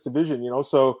young for this division.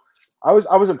 So I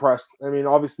was impressed. I mean,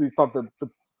 obviously, it's not the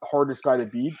hardest guy to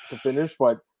beat to finish,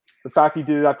 but the fact he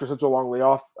did it after such a long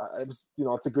layoff, it's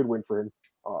a good win for him.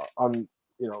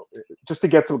 Just to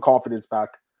get some confidence back.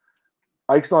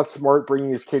 Ike's not smart bringing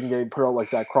his kid and getting put out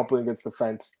like that, crumpling against the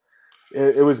fence.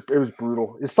 It was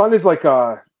brutal. His son is like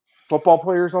a football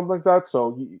player or something like that.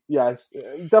 So it's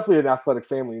definitely an athletic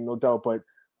family, no doubt. But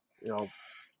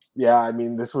I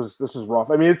mean, this was rough.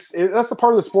 I mean, that's the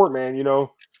part of the sport, man.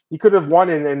 He could have won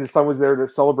and his son was there to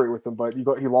celebrate with him, but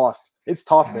he lost. It's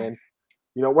tough, man.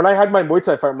 When I had my Muay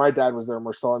Thai fight, my dad was there,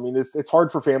 Marcel. I mean, it's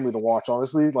hard for family to watch,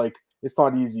 honestly. Like, it's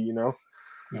not easy,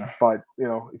 Yeah. But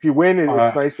if you win,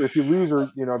 it's nice. But if you lose or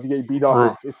if you get beat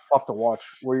up, it's tough to watch.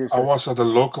 What are you saying? I was at a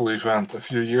local event a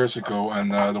few years ago,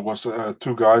 and there was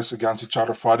 2 guys against each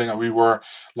other fighting, and we were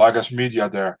like as media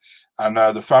there, and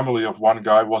the family of one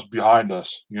guy was behind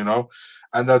us,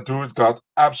 and that dude got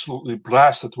absolutely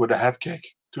blasted with a head kick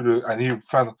and he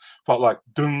felt like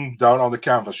down on the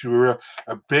canvas. You were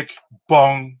a big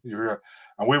bong,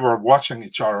 and we were watching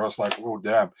each other. I was like, oh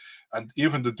damn. And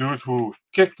even the dude who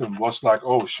kicked him was like,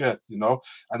 oh shit, and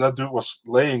that dude was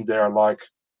laying there like,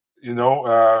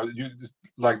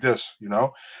 like this,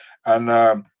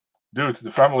 and dude,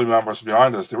 the family members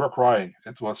behind us, they were crying.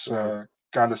 It was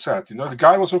kind of sad. The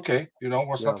guy was okay,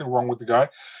 was nothing wrong with the guy,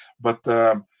 but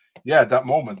that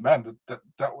moment, man,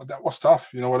 that was tough.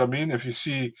 You know what I mean? If you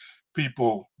see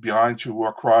people behind you who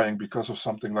are crying because of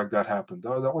something like that happened,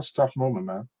 that was a tough moment,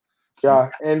 man. Yeah,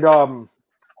 and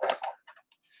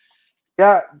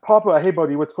yeah, Papa, hey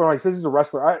buddy, what's going on? He says he's a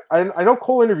wrestler. I know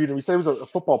Cole interviewed him. He said he was a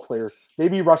football player.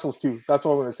 Maybe he wrestles too. That's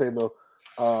what I'm going to say though.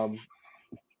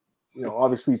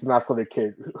 obviously he's an athletic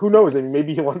kid. Who knows? I mean,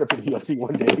 maybe he'll end up in the UFC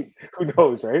one day. Who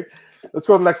knows, right? Let's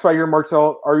go to the next fight here.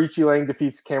 Marcel Arichi Lang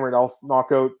defeats Cameron Else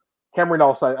knockout. Cameron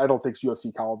Else, I don't think is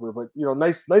UFC caliber, but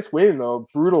nice win though.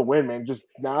 Brutal win, man. Just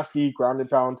nasty ground and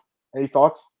pound. Any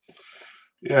thoughts?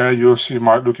 Yeah, UFC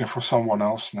might looking for someone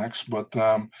else next, but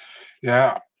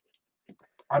yeah.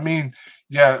 I mean,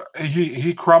 yeah,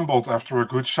 he crumbled after a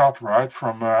good shot, right,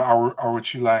 from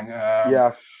Arichi Lang.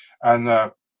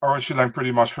 And Arichi Lang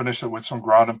pretty much finished it with some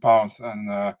ground and pound, and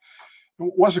it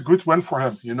was a good win for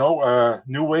him.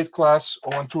 New weight class,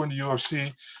 0-2 in the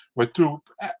UFC, with two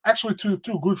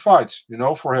good fights.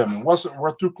 For him,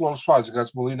 were two close fights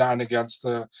against Molina and against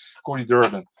Cody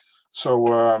Durden.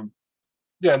 So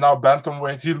yeah, now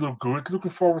bantamweight, he looked good.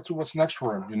 Looking forward to what's next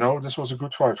for him. This was a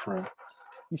good fight for him.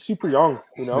 He's super young.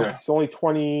 Yeah. He's only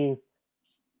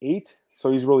 28,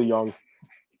 so he's really young.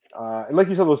 And like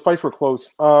you said, those fights were close.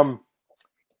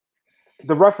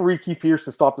 The referee Keith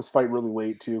Peterson stopped this fight really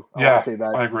late too. I say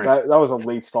that. I agree. That was a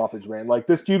late stoppage, man. Like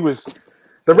this dude was.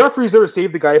 The referee's there to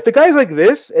save the guy. If the guy's like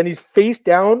this and he's face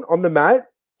down on the mat,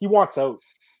 he wants out.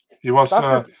 He was.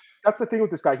 That's the thing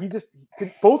with this guy. He just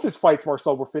both his fights,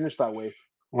 Marcel, were finished that way.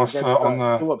 Was against, on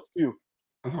the Phillips too.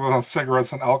 On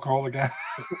cigarettes and alcohol again.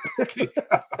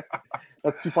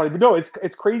 That's too funny, but no,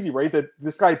 it's crazy, right? That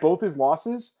this guy, both his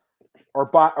losses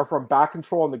are from back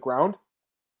control on the ground.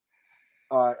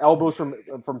 Elbows from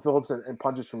Phillips and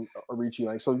punches from Arichi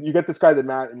Lang. So you get this guy, the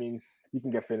mat. I mean, he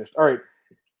can get finished. All right,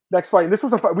 next fight. And this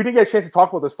was a fight we didn't get a chance to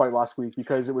talk about this fight last week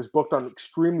because it was booked on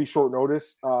extremely short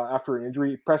notice after an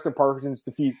injury. Preston Parkinson's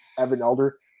defeat Evan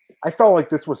Elder. I felt like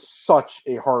this was such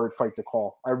a hard fight to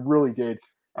call. I really did.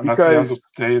 And at the end of the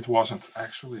day, it wasn't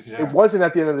actually. Yeah. It wasn't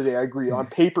at the end of the day. I agree. On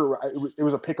paper, it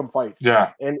was a pick'em fight.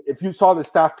 Yeah. And if you saw the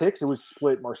staff picks, it was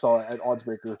split, Marcel, at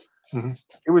Oddsbreaker. Mm-hmm.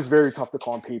 It was very tough to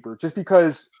call on paper just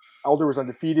because Elder was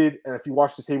undefeated. And if you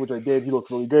watch the tape, which I did, he looked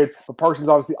really good. But Parsons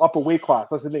obviously up a weight class.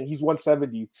 That's the thing. He's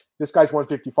 170. This guy's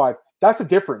 155. That's the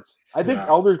difference. I think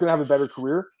Elder's going to have a better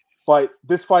career. But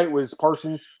this fight was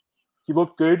Parsons. He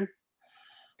looked good.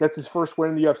 Gets his first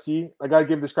win in the UFC. I got to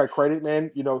give this guy credit,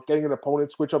 man. Getting an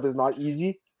opponent switch up is not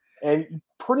easy. And he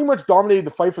pretty much dominated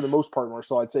the fight for the most part,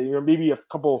 Marcel. I'd say, maybe a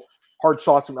couple hard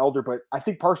shots from Elder, but I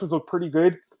think Parsons looked pretty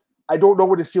good. I don't know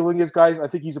what his ceiling is, guys. I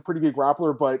think he's a pretty good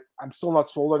grappler, but I'm still not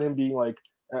sold on him being like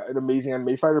an amazing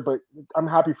MMA fighter, but I'm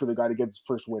happy for the guy to get his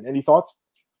first win. Any thoughts?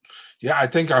 Yeah, I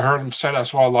think I heard him say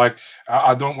as well. Like,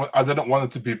 I didn't want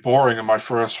it to be boring in my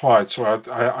first fight, so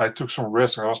I took some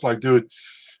risks. I was like, dude,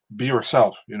 be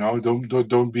yourself, don't go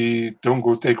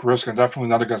take risk, and definitely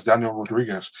not against Daniel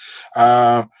Rodriguez.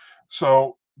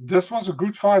 So this was a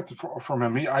good fight from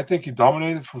him. I think he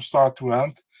dominated from start to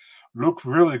end, looked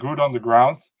really good on the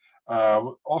ground,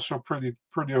 also pretty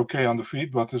okay on the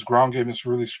feet, but his ground game was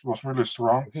really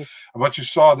strong. Mm-hmm. But you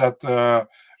saw that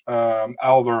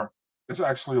Elder is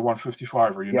actually a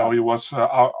 155er. He was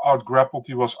out grappled,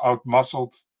 he was out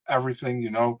muscled, everything.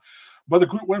 But a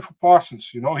good win for Parsons.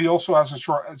 He also has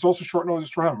it's also short notice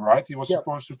for him, right? He was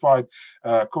supposed to fight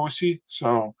Kosi.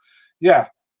 So, yeah,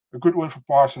 a good win for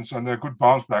Parsons and a good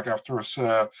bounce back after his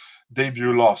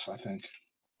debut loss, I think.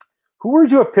 Who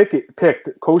would you have picked,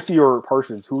 Kosi or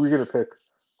Parsons? Who were you going to pick?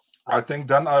 I think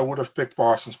then I would have picked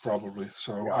Parsons probably.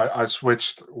 So I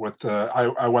switched with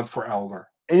I went for Elder.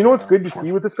 And you know what's good to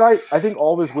see with this guy? I think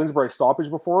all of his wins by stoppage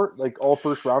before, like all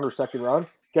first round or second round,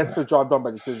 gets the job done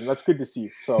by decision. That's good to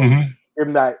see. So give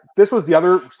him that. This was the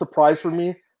other surprise for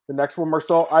me. The next one,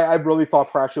 Marcel, I really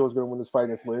thought Prashio was going to win this fight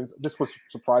against Lins. This was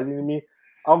surprising to me.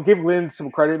 I'll give Lins some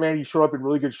credit, man. He showed up in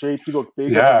really good shape. He looked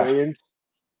big at the weigh-ins.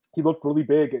 He looked really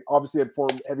big. It obviously had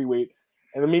form heavyweight.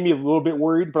 And it made me a little bit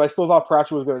worried, but I still thought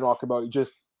Prashio was going to knock him out.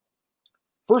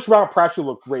 First round, Prashio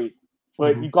looked great.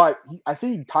 But I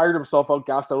think he tired himself out,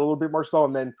 gassed out a little bit, Marcel.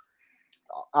 And then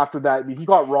after that, he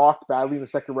got rocked badly in the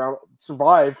second round.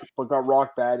 Survived, but got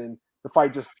rocked bad. And the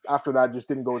fight after that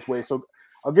didn't go his way. So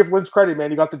I'll give Lins credit, man.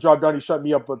 He got the job done. He shut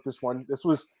me up with this one. This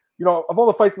was, of all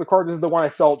the fights in the card, this is the one I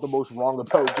felt the most wrong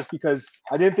about, just because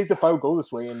I didn't think the fight would go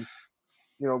this way. And,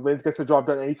 Lins gets the job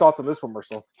done. Any thoughts on this one,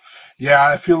 Marcel? Yeah,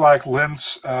 I feel like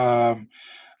Lins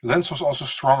was also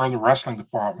stronger in the wrestling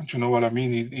department. You know what I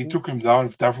mean? He took him down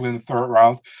definitely in the third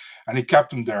round, and he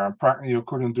kept him there. And Prachnio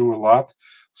couldn't do a lot.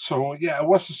 So yeah,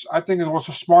 I think it was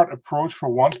a smart approach for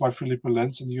once by Philippe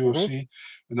Lins in the UFC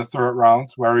in the third round,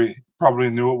 where he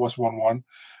probably knew it was 1-1.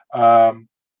 And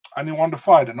he won the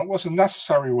fight, and it was a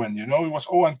necessary win. He was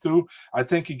 0-2. I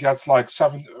think he gets like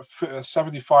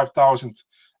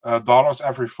 $75,000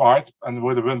 every fight, and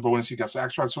with a win bonus he gets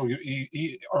extra, so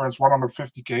he earns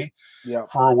 $150K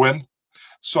for a win.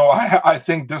 So I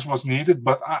think this was needed,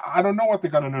 but I don't know what they're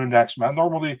gonna do next, man.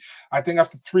 Normally, I think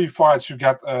after 3 fights you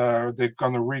get they're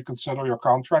gonna reconsider your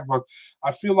contract. But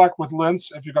I feel like with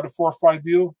Lentz, if you got a 4-fight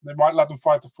deal, they might let him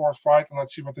fight the 4th fight, and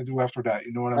let's see what they do after that.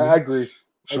 You know what I mean? I agree.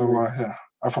 So yeah.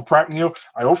 And for Pragnio,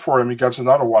 I hope for him he gets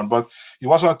another one. But he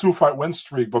was on a 2-fight win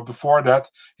streak. But before that,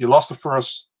 he lost the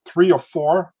first 3 or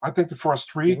 4. I think the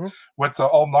first 3 with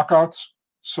all knockouts.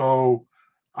 So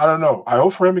I don't know. I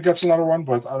hope for him he gets another one,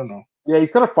 but I don't know. Yeah,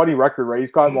 he's got a funny record, right?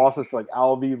 He's got losses to like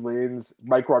Alvey, Linz,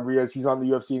 Mike Rodriguez. He's not in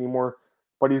the UFC anymore,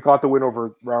 but he's got the win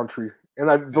over Roundtree. And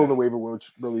that Villanueva win,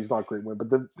 which really is not a great win, but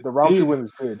the Roundtree win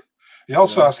is good. He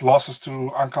also has losses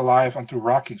to Ankalaev and to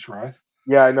Rakic, right?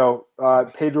 Yeah, I know.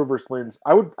 Pedro versus Linz.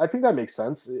 I think that makes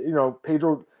sense. You know,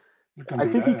 Pedro. I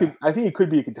think he could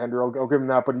be a contender. I'll give him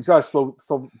that, but he's got to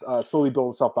slowly build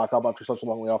himself back up after such a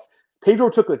long way off. Pedro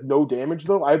took like no damage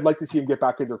though. I'd like to see him get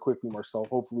back in there quickly, Marcel.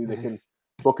 Hopefully they can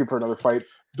book him for another fight.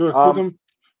 Dude,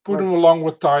 put him along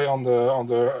with Ty on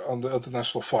the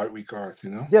international fight week card.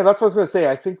 You know. Yeah, that's what I was gonna say.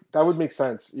 I think that would make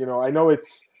sense. You know, I know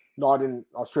it's not in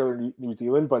Australia or New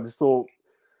Zealand, but it's still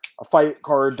a fight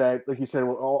card that, like you said, a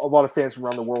lot of fans from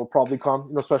around the world will probably come.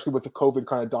 You know, especially with the COVID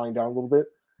kind of dying down a little bit.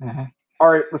 All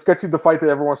right, let's get to the fight that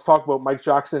everyone wants to talk about: Mike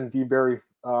Jackson and Dean Barry.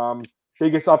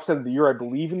 Biggest upset of the year, I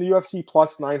believe, in the UFC,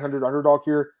 plus 900 underdog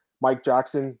here. Mike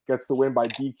Jackson gets the win by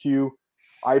DQ.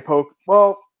 Eye poke.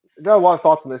 Well, I got a lot of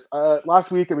thoughts on this.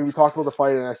 Last week, I mean, we talked about the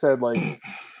fight, and I said, like,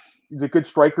 he's a good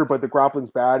striker, but the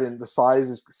grappling's bad, and the size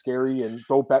is scary, and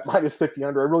don't bet minus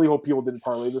 1,500. I really hope people didn't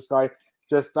parlay this guy.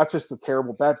 That's just a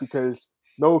terrible bet because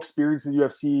no experience in the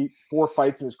UFC, 4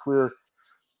 fights in his career.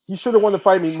 He should have won the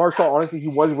fight. I mean, Marshall, honestly, he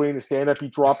was winning the stand-up. He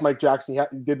dropped Mike Jackson.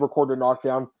 He did record a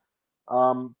knockdown.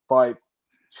 But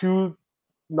 2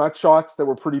 nut shots that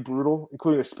were pretty brutal,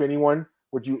 including a spinning one,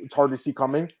 which it's hard to see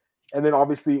coming. And then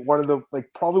obviously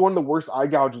probably one of the worst eye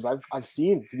gouges I've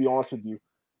seen, to be honest with you.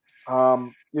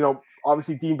 You know,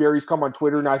 obviously Dean Barry's come on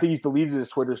Twitter, and I think he's deleted his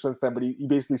Twitter since then, but he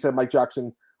basically said Mike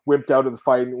Jackson wimped out of the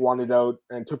fight and wanted out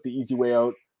and took the easy way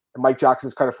out. And Mike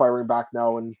Jackson's kind of firing back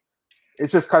now, and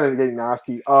it's just kind of getting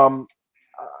nasty.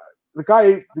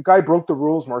 The guy broke the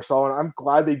rules, Marcel, and I'm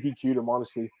glad they DQ'd him,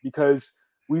 honestly, because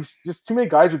we've just too many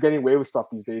guys are getting away with stuff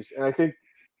these days. And I think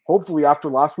hopefully after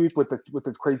last week with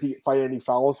the crazy fight ending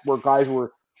fouls where guys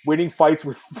were winning fights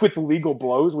with illegal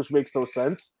blows, which makes no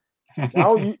sense.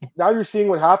 Now you're seeing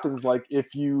what happens. Like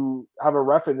if you have a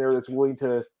ref in there that's willing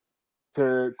to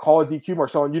call a DQ,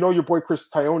 Marcel, and you know your boy Chris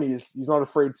Tione he's not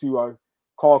afraid to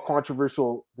call a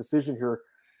controversial decision here.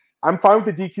 I'm fine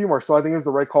with the DQ, Marcel. I think it's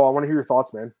the right call. I want to hear your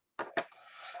thoughts, man.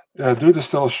 Yeah, dude is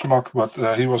still a schmuck,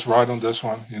 but he was right on this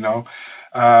one, you know.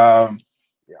 I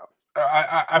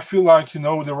feel like, you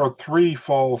know, there were 3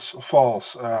 falls,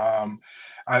 and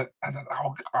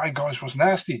our guys was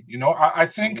nasty, you know. I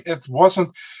think it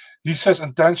wasn't. He says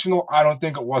intentional. I don't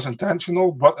think it was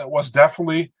intentional, but it was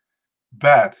definitely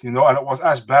bad, you know, and it was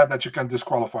as bad that you can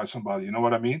disqualify somebody. You know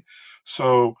what I mean?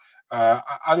 So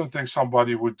I don't think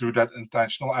somebody would do that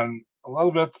intentional. And a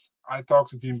little bit, I talk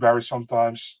to Dean Barry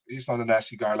sometimes. He's not a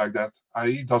nasty guy like that.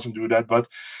 He doesn't do that, but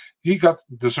he got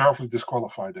deservedly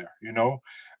disqualified there, you know.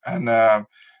 And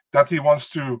that he wants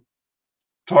to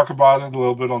talk about it a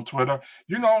little bit on Twitter.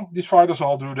 You know, these fighters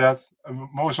all do that.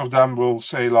 Most of them will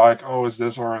say like, oh, is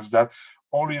this or is that.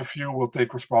 Only a few will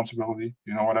take responsibility,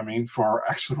 you know what I mean, for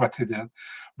actually what they did.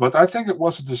 But I think it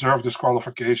was a deserved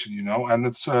disqualification, you know, and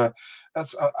it's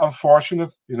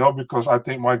unfortunate, you know, because I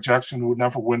think Mike Jackson would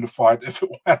never win the fight if it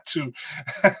went to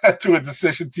to a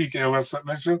decision, TKO or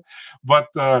submission. But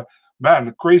man,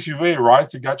 the crazy way, right,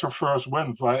 to get your first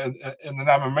win in an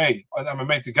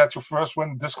MMA, to get your first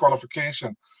win,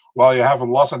 disqualification, while you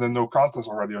haven't lost and then no contest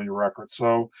already on your record.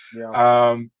 So,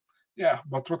 yeah,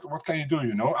 but what can you do?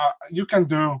 You know, you can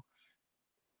do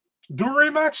a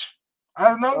rematch. I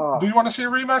don't know. Do you want to see a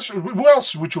rematch? Who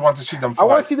else would you want to see them fight? I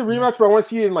want to see the rematch, but I want to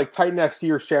see it in like Titan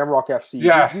FC or Shamrock FC.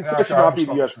 Yeah, these guys should not be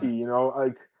the UFC. You know,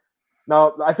 like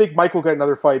now I think Mike will get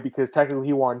another fight because technically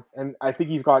he won, and I think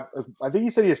he's got. I think he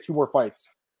said he has 2 more fights.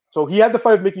 So he had the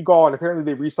fight with Mickey Gall, and apparently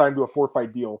they re-signed to a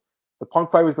 4-fight deal. The Punk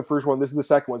fight was the first one. This is the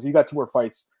second one. So he got 2 more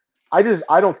fights. I'm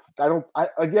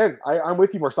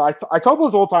with you, Marcel. I talk about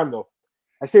this all the time, though.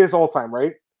 I say this all the time,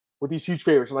 right? With these huge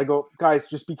favorites. And I go, guys,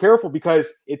 just be careful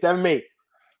because it's MMA.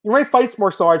 You might fights,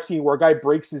 Marcel, I've seen where a guy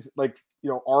breaks his,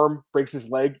 arm, breaks his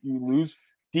leg, you lose.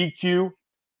 DQ,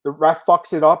 the ref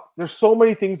fucks it up. There's so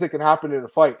many things that can happen in a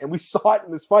fight, and we saw it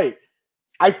in this fight.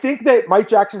 I think that Mike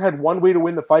Jackson had one way to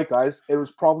win the fight, guys. It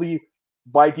was probably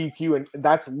by DQ, and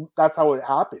that's how it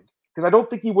happened. Because I don't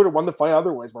think he would have won the fight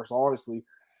otherwise, Marcel, honestly.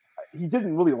 He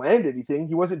didn't really land anything.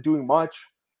 He wasn't doing much.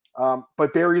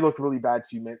 But Barry looked really bad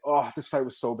too, man. Oh, this fight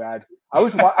was so bad. I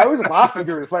was laughing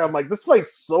during this fight. I'm like, this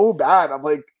fight's so bad. I'm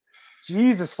like,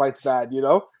 Jesus, fight's bad, you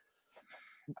know?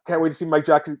 Can't wait to see Mike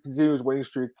Jackson continue his winning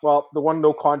streak. Well, the one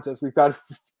no contest we've got,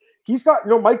 he's got,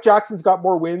 Mike Jackson's got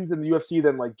more wins in the UFC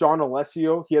than like John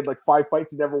Alessio. He had like 5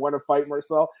 fights and never won a fight,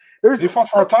 Marcel. He fought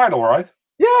for a title, right?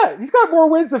 Yeah, he's got more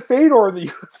wins than Fedor in the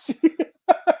UFC.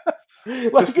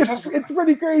 It's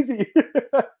pretty crazy.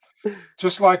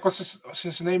 Just like, what's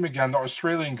his name again? The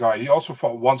Australian guy. He also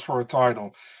fought once for a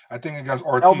title. I think against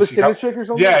Ortiz. Elvis Sinicic or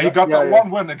something? Yeah, he got that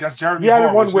one win against Jeremy.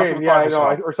 Yeah, one win. Yeah, I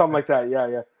know, or something like that.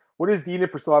 Yeah. What does Dean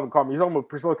and Priscilla have in common? You're talking about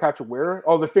Priscilla Cachoeira?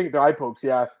 Oh, the eye pokes.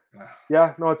 Yeah.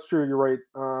 No, it's true. You're right.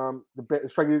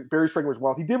 Barry striking was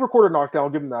wild. He did record a knockdown. I'll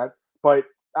give him that. But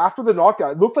after the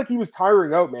knockout, it looked like he was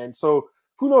tiring out, man. So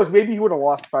who knows? Maybe he would have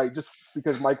lost fight just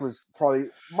because Mike's probably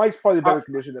a better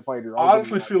conditioned fighter. I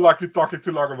honestly feel like you're talking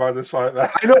too long about this fight, man.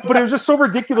 I know, but it was just so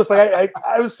ridiculous. Like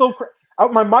I was so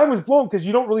my mind was blown because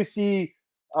you don't really see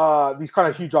these kind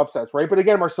of huge upsets, right? But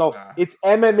again, Marcel, it's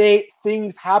MMA.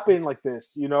 Things happen like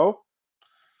this, you know.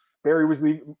 Barry was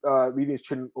leaving his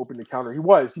chin open to counter. He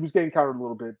was getting countered a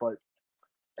little bit, but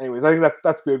anyways, I think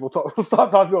that's good. We'll stop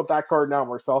talking about that card now,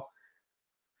 Marcel.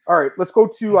 All right, let's go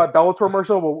to Bellator,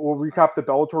 Marcel. We'll recap the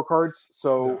Bellator cards.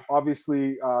 So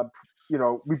obviously,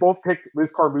 we both picked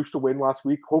Liz Carmouche to win last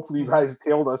week. Hopefully, you guys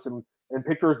tailed us and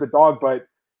picked her as the dog. But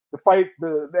the fight,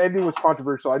 the ending was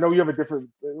controversial. I know you have a different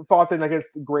thought than against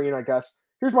the grain, I guess.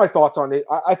 Here's my thoughts on it.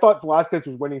 I thought Velasquez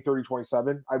was winning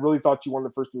 30-27. I really thought she won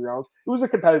the first 3 rounds. It was a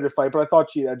competitive fight, but I thought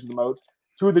she edged them out.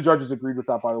 2 of the judges agreed with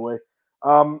that, by the way.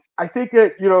 I think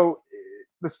that,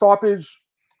 the stoppage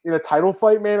in a title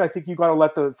fight, man, I think you got to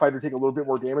let the fighter take a little bit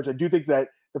more damage. I do think that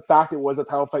the fact it was a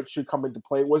title fight should come into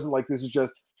play. It wasn't like this is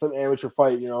just some amateur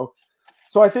fight,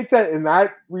 So I think that in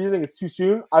that reasoning, it's too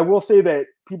soon. I will say that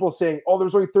people saying, oh,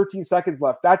 there's only 13 seconds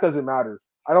left, that doesn't matter.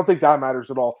 I don't think that matters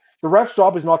at all. The ref's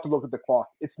job is not to look at the clock.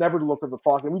 It's never to look at the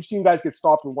clock. And we've seen guys get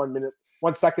stopped in 1 minute,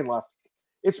 1 second left.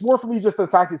 It's more for me just the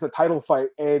fact it's a title fight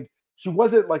and she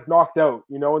wasn't like knocked out,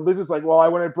 And Liz is like, well, I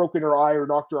wouldn't have broken her eye or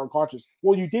knocked her unconscious.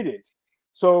 Well, you didn't.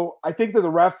 So I think that the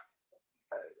ref,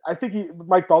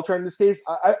 Mike Beltran in this case,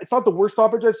 it's not the worst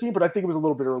stoppage I've seen, but I think it was a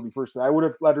little bit early personally. I would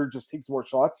have let her just take some more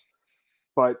shots,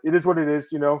 but it is what it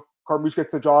is. Carmouche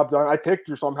gets the job done. I picked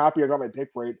her, so I'm happy I got my pick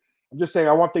right. I'm just saying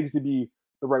I want things to be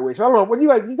the right way. So I don't know. What do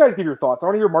you guys give your thoughts? I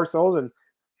want to hear Marcel's and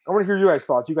I want to hear you guys'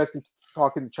 thoughts. You guys can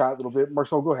talk in the chat a little bit.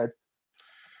 Marcel, go ahead.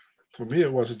 To me,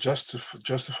 it was a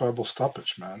justifiable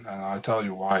stoppage, man, and I'll tell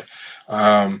you why.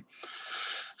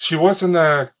 She got in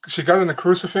a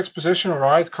crucifix position,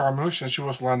 right, Carmouche, and she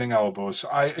was landing elbows.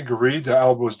 I agree the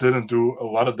elbows didn't do a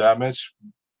lot of damage,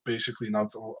 basically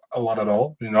not a lot at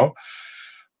all,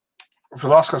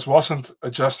 Velasquez wasn't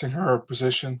adjusting her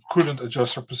position, couldn't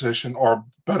adjust her position or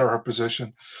better her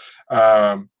position.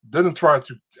 I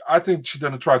think she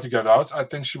didn't try to get out. I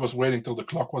think she was waiting till the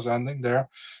clock was ending there,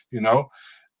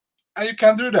 And you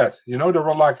can't do that. There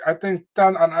were I think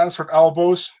 10 unanswered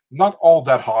elbows, not all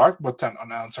that hard, but 10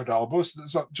 unanswered elbows.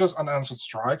 These are just unanswered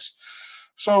strikes.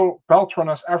 So Beltran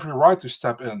has every right to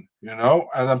step in,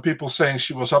 And then people saying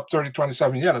she was up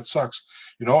 30-27. Yeah, that sucks.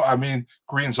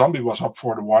 Green Zombie was up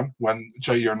 4-1 when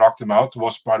Jair knocked him out. It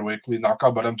was, by the way, a clean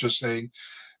knockout. But I'm just saying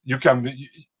you can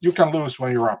lose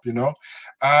when you're up,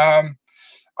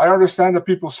 I understand that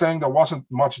people saying there wasn't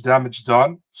much damage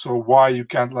done, so why you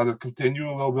can't let it continue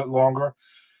a little bit longer.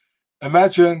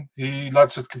 Imagine he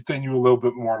lets it continue a little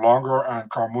bit more longer and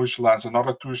Carmouche lands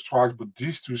another 2 strikes, but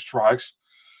these 2 strikes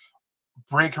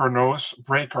break her nose,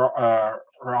 break her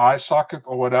eye socket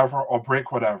or whatever, or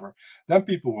break whatever. Then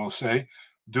people will say,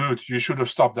 dude, you should have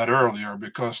stopped that earlier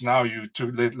because now you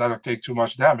let her take too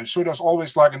much damage. So there's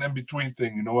always an in-between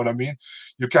thing, you know what I mean?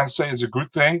 You can't say it's a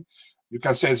good thing. You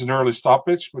can say it's an early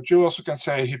stoppage, but you also can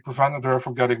say he prevented her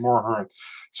from getting more hurt.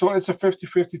 So it's a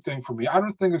 50-50 thing for me. I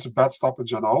don't think it's a bad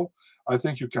stoppage at all. I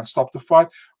think you can stop the fight.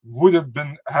 Would it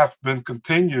have been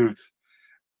continued?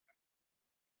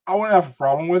 I wouldn't have a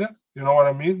problem with it. You know what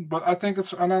I mean? But I think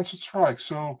it's an unanswered strike.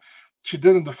 So she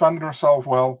didn't defend herself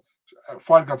well.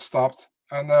 Fight got stopped.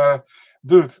 And,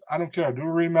 dude, I don't care. Do a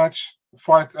rematch.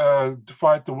 Fight the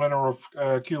winner of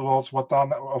Kielholz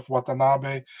of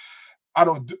Watanabe. I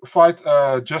don't fight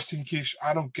Justin Kish.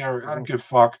 I don't care. I don't give a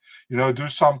fuck. Do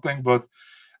something. But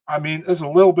it's a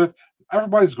little bit.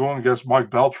 Everybody's going against Mike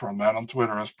Beltran, man, on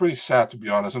Twitter. It's pretty sad, to be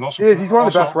honest. And also, he's one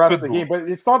of the best refs in the game. But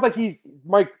it's not like he's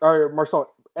Mike or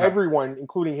Marcel. Everyone,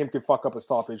 including him, could fuck up a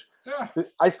stoppage. Yeah.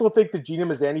 I still think the Gina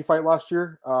Mazzani fight last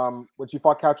year, when she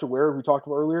fought Cachoeira, we talked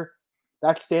about earlier,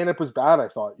 that stand-up was bad. I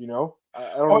thought. I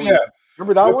don't know. Yeah.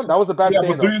 Remember that one? That was a bad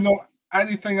stand-up. But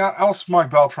anything else Mike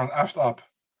Beltran effed up?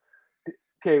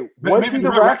 Okay, was Maybe he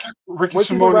the ref? Ricky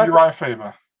Simone, Uriah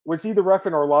Faber. Was he the ref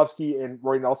in Arlovsky and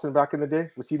Roy Nelson back in the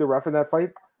day? Was he the ref in that fight?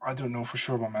 I don't know for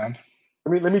sure, my man.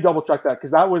 Let me double check that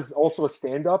because that was also a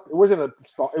stand up. It wasn't a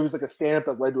stop. It was like a stand up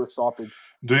that led to a stoppage.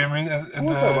 Do you mean in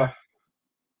the?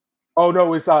 Oh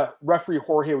no, it was referee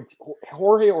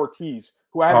Jorge Ortiz,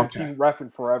 who I haven't seen ref in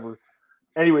forever.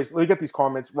 Anyways, let me get these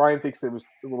comments. Ryan thinks it was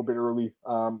a little bit early.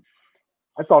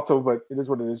 I thought so, but it is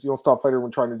what it is. You don't stop fighter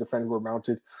when trying to defend who are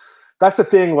mounted. That's the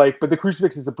thing, but the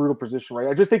crucifix is a brutal position, right?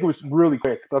 I just think it was really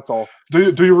quick. That's all.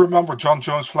 Do you remember John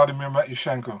Jones, Vladimir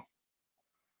Matyushenko?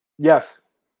 Yes.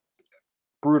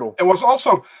 Brutal. It was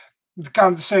also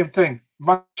kind of the same thing.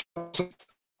 Yeah,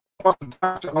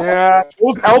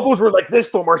 those elbows were like this,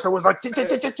 though, Marcel. It was like, I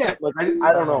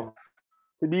don't know.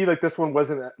 To me, this one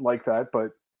wasn't like that,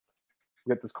 but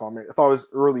get this comment. I thought it was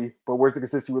early, but where's the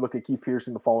consistency? We look at Keith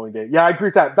Pearson the following day. Yeah, I agree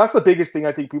with that. That's the biggest thing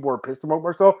I think people are pissed about,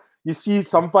 Marcel. You see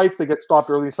some fights, they get stopped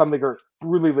early, some they get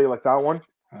brutally late like that one.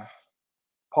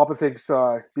 Papa thinks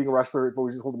being a wrestler is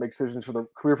always able to make decisions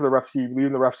clear for the refs,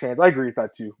 leaving the refs' hands. I agree with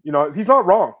that too. He's not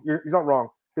wrong. He's not wrong.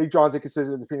 Big John's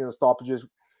inconsistent in the opinion of the stoppages.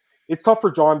 It's tough for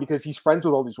John because he's friends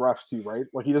with all these refs too, right?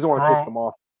 He doesn't want to piss them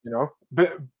off,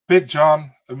 Big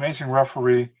John, amazing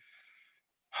referee,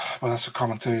 but that's a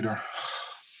commentator.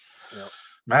 Yeah.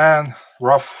 Man,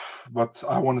 rough, but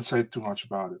I wouldn't say too much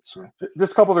about it. So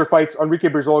just a couple of their fights. Enrique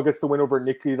Brizola gets the win over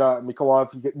Nikita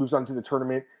Mikolov. He moves on to the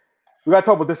tournament. We got to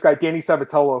talk about this guy, Danny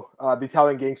Sabatello, the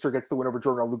Italian gangster, gets the win over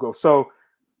Jordan Lugo. So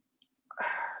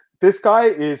this guy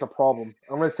is a problem.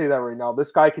 I'm going to say that right now.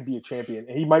 This guy could be a champion,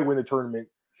 and he might win the tournament.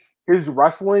 His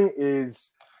wrestling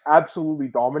is absolutely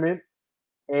dominant,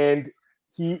 and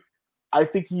I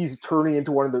think he's turning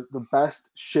into one of the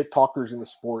best shit talkers in the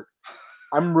sport.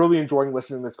 I'm really enjoying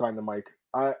listening to this guy on the mic.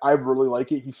 I really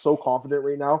like it. He's so confident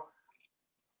right now.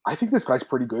 I think this guy's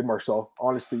pretty good, Marcel,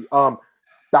 honestly.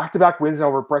 Back-to-back wins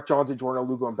over Brett Johnson, Jordan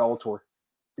Lugo, and Bellator.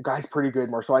 The guy's pretty good,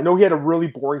 Marcel. I know he had a really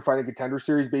boring fight in Contender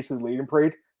Series, basically late in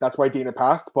parade. That's why Dana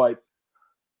passed. But,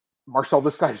 Marcel,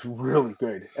 this guy's really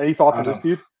good. Any thoughts on this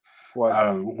dude? What?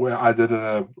 I did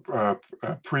a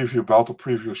preview, Bellator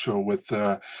preview show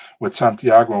with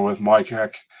Santiago and with Mike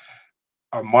Heck.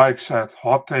 Mike said,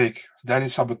 hot take, Danny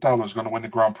Sabatello is going to win the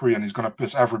Grand Prix and he's going to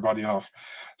piss everybody off.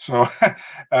 So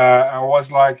I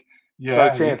was like,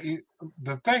 yeah.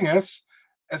 The thing is,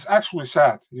 it's actually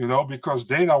sad, because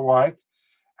Dana White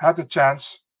had the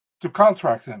chance to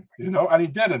contract him, and he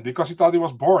didn't because he thought he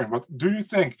was boring. But do you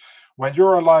think when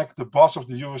you're the boss of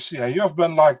the UFC and you have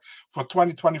been for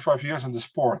 20, 25 years in the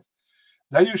sport,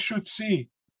 that you should see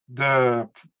the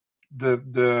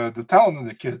talent in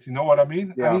the kid, you know what I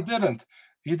mean? Yeah. And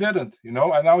he didn't,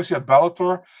 and now he's at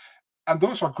Bellator, and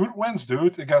those are good wins,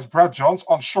 dude, against Brad Jones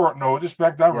on short notice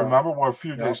back then. Yeah. Remember, were a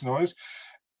few days notice,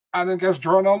 and against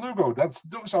Jordan Lugo.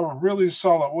 Those are really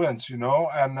solid wins,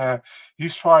 and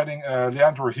he's fighting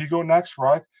Leandro Higo next,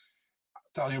 right?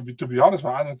 Tell you, to be honest,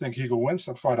 man, I don't think Higo wins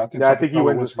that fight. I think he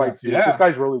wins this fight too. Yeah. This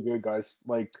guy's really good, guys.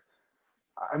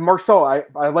 Marcel, I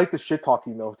like the shit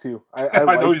talking though too.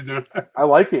 I know you do. I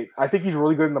like it. I think he's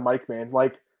really good in the mic, man.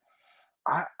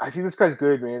 I think this guy's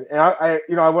good, man. And I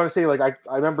want to say I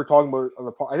remember talking about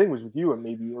I think it was with you and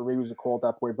maybe it was Nicole at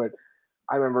that point, but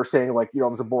I remember saying it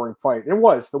was a boring fight. It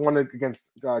was the one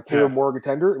against Taylor Moore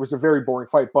contender. It was a very boring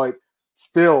fight, but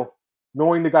still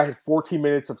knowing the guy had 14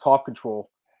 minutes of top control.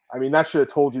 I mean, that should have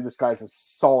told you this guy's a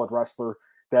solid wrestler.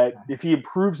 That if he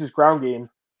improves his ground game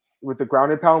with the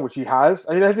ground and pound, which he has,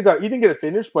 I mean, he didn't get a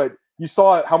finish, but you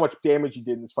saw how much damage he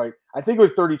did in this fight. I think it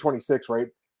was 30-26, right?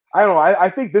 I don't know. I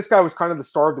think this guy was kind of the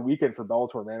star of the weekend for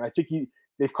Bellator, man. I think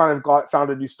they've kind of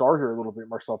found a new star here a little bit,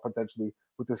 Marcel, potentially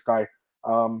with this guy.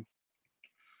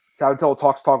 Sabatello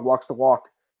talks talk, walks the walk.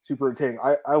 Super entertaining.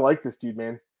 I like this dude,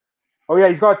 man. Oh yeah,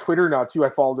 he's got Twitter now too. I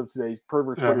followed him today. He's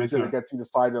pervert Twitter. He's gonna get to the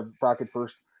side of bracket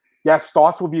first. Yeah,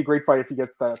 Stotts would be a great fight if he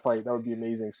gets that fight. That would be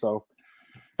amazing. So,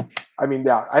 I mean,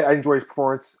 yeah, I enjoy his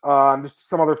performance. Just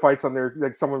some other fights on there.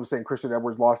 Like someone was saying, Christian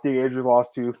Edwards lost. Dave Andrews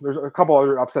lost too. There's a couple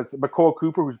other upsets. McCall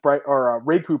Cooper, who's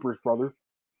Ray Cooper's brother,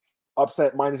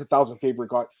 upset -1,000 favorite,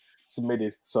 got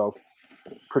submitted. So,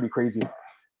 pretty crazy.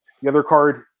 The other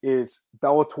card is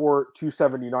Bellator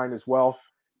 279 as well.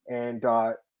 And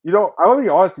I want to be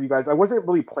honest with you guys. I wasn't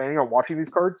really planning on watching these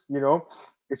cards.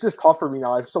 It's just tough for me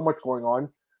now. I have so much going on.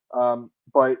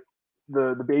 But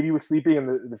the baby was sleeping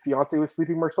and the fiance was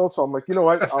sleeping, Marcel. So I'm like, you know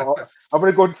what? I'm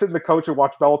going to go sit in the couch and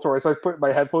watch Bellator. So I was putting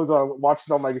my headphones on,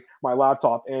 watching on my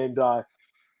laptop. And,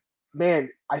 man,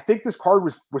 I think this card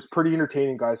was pretty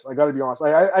entertaining, guys. I got to be honest.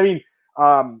 I mean,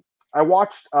 I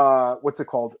watched, what's it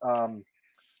called?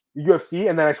 UFC,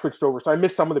 and then I switched over. So I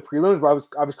missed some of the prelims, but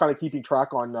I was kind of keeping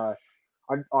track on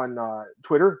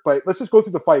Twitter. But let's just go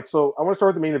through the fight. So I want to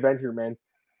start with the main event here, man.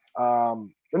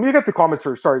 Let me get the comments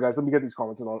first. Sorry, guys. Let me get these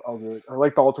comments, and I'll do it. I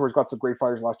like Bellator's got some great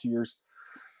fighters the last 2 years.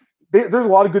 There's a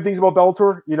lot of good things about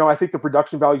Bellator. You know, I think the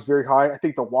production value is very high. I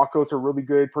think the walkouts are really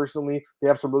good. Personally, they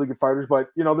have some really good fighters. But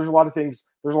you know, there's a lot of things.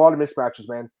 There's a lot of mismatches,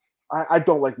 man. I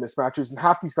don't like mismatches, and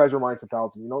half these guys are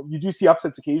 -1,000. You know, you do see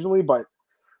upsets occasionally, but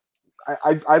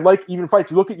I like even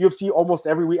fights. You look at UFC almost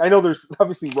every week. I know there's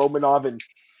obviously Romanov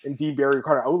and Dean Barry are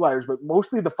kind of outliers, but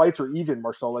mostly the fights are even,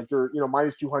 Marcel. Like they're, you know,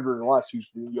 -200 or less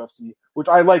usually in the UFC, which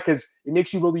I like because it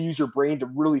makes you really use your brain to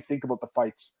really think about the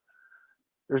fights.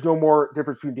 There's no more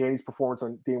difference between Danny's performance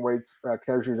on Dane White's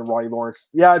contender series and Ronnie Lawrence.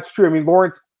 Yeah, it's true. I mean,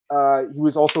 Lawrence, he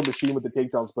was also a machine with the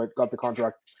takedowns, but got the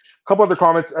contract. A couple other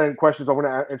comments and questions. I want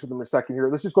to answer them in a second here.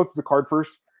 Let's just go through the card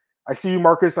first. I see you,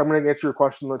 Marcus. I'm going to answer your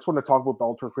question. I just want to talk about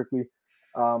Bellator quickly.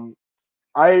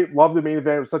 I love the main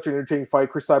event. It was such an entertaining fight.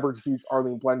 Chris Cyborg defeats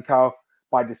Arlene Blencow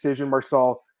by decision,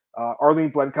 Marcel.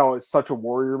 Arlene Blencow is such a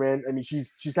warrior, man. I mean, she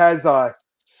has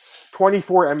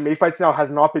 24 MMA fights now,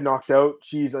 has not been knocked out.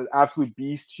 She's an absolute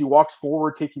beast. She walks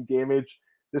forward, taking damage.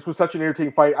 This was such an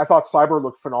entertaining fight. I thought Cyborg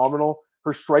looked phenomenal.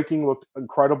 Her striking looked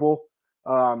incredible.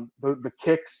 The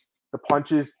kicks, the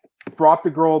punches, dropped the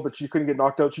girl, but she couldn't get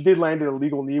knocked out. She did land an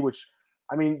illegal knee, which,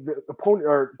 I mean, the opponent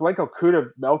or Blencow could have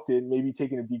melted, maybe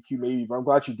taken a DQ, maybe, but I'm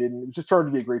glad she didn't. It just turned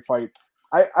out to be a great fight.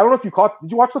 I don't know if you caught.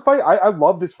 Did you watch the fight? I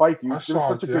love this fight, dude. It was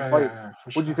such a good fight.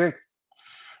 What'd you think?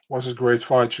 Was a great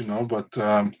fight, you know, but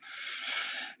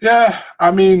yeah,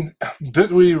 I mean,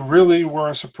 did we really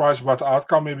were surprised about the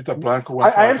outcome? Maybe that Blanco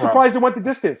went. I am surprised it went the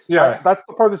distance. Yeah, that's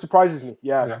the part that surprises me.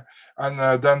 Yeah. And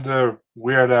then the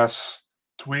weird ass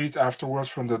tweet afterwards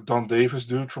from the Don Davis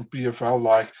dude from PFL,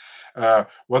 like,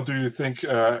 what do you think?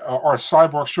 Our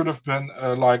Cyborg should have been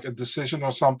like a decision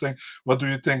or something. What do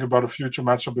you think about a future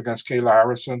matchup against Kayla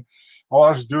Harrison? Oh,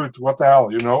 that's dude, what the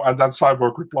hell, you know? And then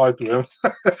Cyborg replied to him.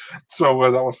 So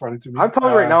that was funny to me. I'm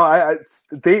telling you right now,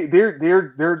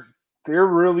 they're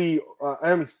really.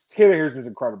 I mean, Kayla Harrison's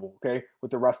incredible, okay,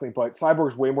 with the wrestling, but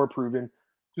Cyborg's way more proven.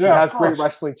 She has great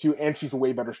wrestling too, and she's a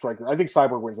way better striker. I think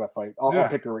Cyborg wins that fight. I'll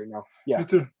pick her right now. Yeah, me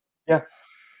too. Yeah.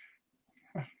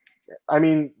 I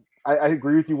mean, I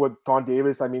agree with you with Don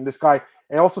Davis. I mean, this guy,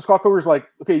 and also Scott Coker's like,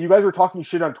 okay, you guys are talking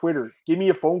shit on Twitter. Give me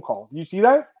a phone call. Did you see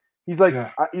that? He's like,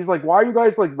 why are you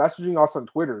guys like messaging us on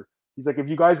Twitter? He's like, if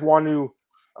you guys want to,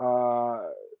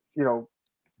 you know,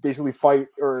 basically fight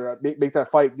or make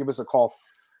that fight, give us a call.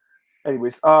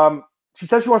 Anyways, she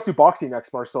says she wants to do boxing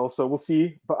next, Marcel. So we'll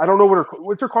see. But I don't know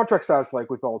what's her contract status like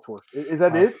with Bellator. Is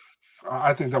that it?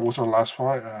 I think that was her last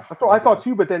fight. That's what I thought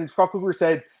too. But then Scott Coker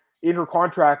said in her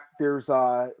contract there's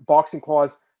a boxing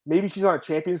clause. Maybe she's on a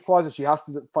champions clause and she has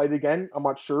to fight again. I'm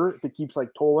not sure if it keeps like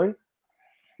tolling.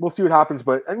 We'll see what happens.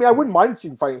 But I mean, I wouldn't mind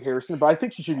seeing fighting Harrison, but I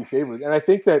think she should be favored. And I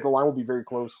think that the line will be very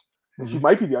close. And she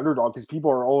might be the underdog because people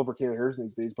are all over Kayla Harrison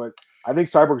these days. But I think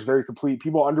Cyborg's very complete.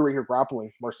 People underrate her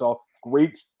grappling, Marcel.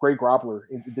 Great grappler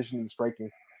in addition to the striking.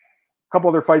 A couple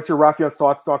other fights here. Rafion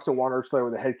Stotts knocks out Juan Archelair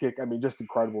with a head kick. I mean, just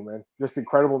incredible, man. Just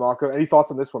incredible knockout. Any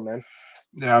thoughts on this one, man?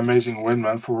 Yeah, amazing win,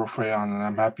 man, for Rafion, and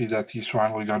I'm happy that he's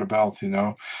finally got a belt, you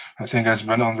know. I think has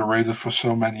been underrated for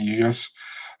so many years.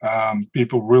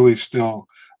 People really still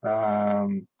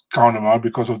count him out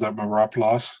because of that Marab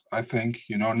loss, I think.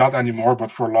 You know, not anymore,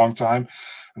 but for a long time.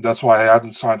 And that's why I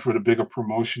hadn't signed for the bigger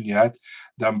promotion yet.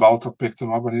 Then Bellator picked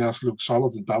him up, and he has looked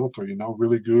solid at Bellator, you know,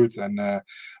 really good. And I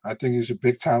think he's a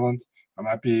big talent. I'm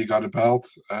happy he got a belt.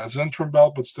 It's an interim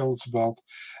belt, but still it's a belt.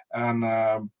 And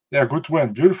yeah, good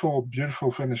win. Beautiful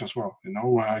finish as well. You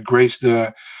know, graced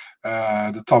the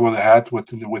top of the head with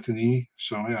the knee.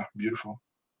 So yeah, beautiful.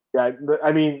 Yeah,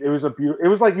 I mean, it was beautiful. It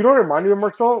was like, you know what it reminded me of,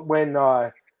 Marcel?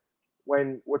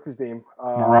 When what's his name?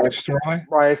 Mariah Sterling?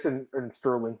 Mariah and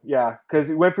Sterling. Yeah, because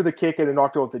he went for the kick and then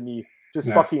knocked out with the knee. Just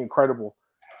fucking incredible.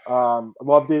 I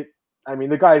loved it. I mean,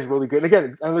 the guy is really good. And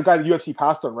again, another guy the UFC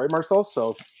passed on, right, Marcel?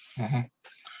 So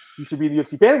he should be in the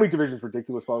UFC. Bantamweight division is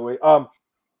ridiculous, by the way.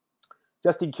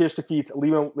 Justin Kish defeats Lee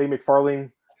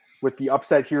McFarlane with the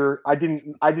upset here. I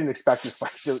didn't expect this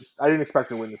fight. I didn't expect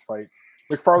her to win this fight.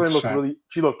 McFarlane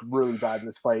looked really bad in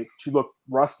this fight. She looked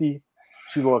rusty.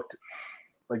 She looked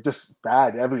like just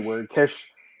bad everywhere. Kish,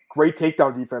 great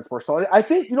takedown defense, Marcel. I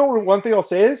think, you know, one thing I'll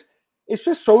say is it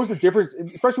just shows the difference,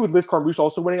 especially with Liz Carmouche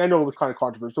also winning. I know it was kind of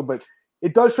controversial, but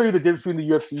it does show you the difference between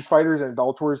the UFC's fighters and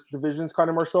Bellator's divisions, kind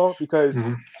of, Marcel, because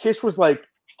Kish was like,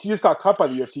 she just got cut by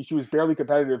the UFC. She was barely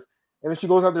competitive. And then she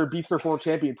goes out there and beats their former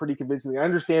champion pretty convincingly. I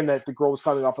understand that the girl was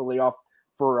coming off a layoff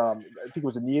for, I think it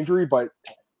was a knee injury, but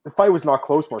the fight was not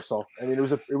close, Marcel. I mean,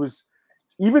 it was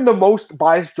even the most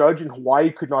biased judge in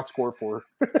Hawaii could not score for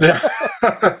her. Yeah.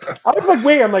 I was like,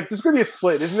 wait, I'm like, there's going to be a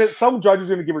split, isn't it? Some judge is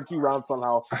going to give her 2 rounds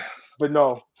somehow. But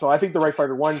no. So I think the right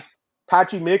fighter won.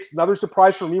 Patchy Mix, another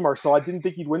surprise for me, Marcel. I didn't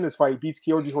think he'd win this fight. He beats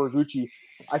Kyoji Horiguchi.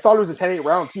 I thought it was a 10-8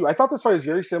 round, too. I thought this fight was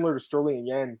very similar to Sterling and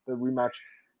Yan, the rematch.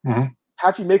 Mm-hmm.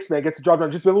 Patchy Mix, man, gets the job done.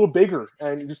 Just a little bigger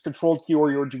and just controlled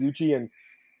Kyoji Horiguchi. And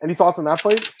any thoughts on that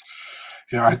fight?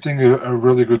 Yeah, I think a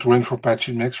really good win for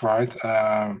Patchy Mix, right?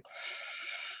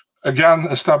 Again,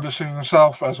 establishing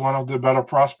himself as one of the better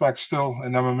prospects still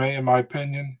in MMA, in my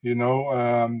opinion. You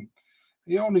know,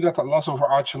 he only got that loss over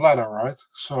Archuleta, right?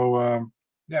 So,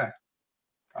 yeah.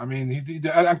 I mean, and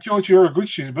Kyoji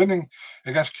Horiguchi, winning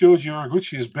against Kyoji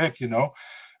Horiguchi is big, you know.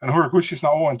 And Horiguchi is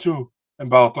now 0-2 in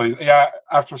Bellator. Yeah,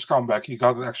 after his comeback, he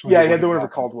got actually. Yeah, he had the win over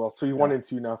Caldwell, so he won in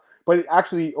 2 now. But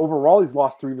actually, overall, he's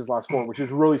lost 3 of his last 4, which is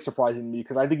really surprising to me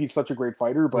because I think he's such a great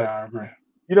fighter. But yeah, I agree.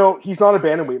 You know, he's not a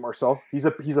bantamweight, Marcel. He's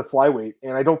a flyweight,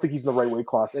 and I don't think he's in the right weight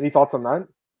class. Any thoughts on that?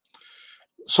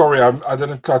 Sorry, I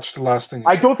didn't catch the last thing.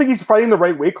 I don't think he's fighting the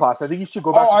right weight class. I think he should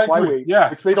go back to flyweight,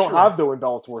 which they don't have though in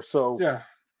Bellator. So yeah,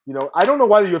 you know, I don't know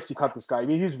why the UFC cut this guy. I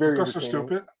mean, he's very because they're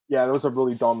stupid. Yeah, that was a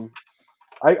really dumb.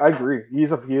 I agree. He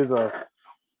is a.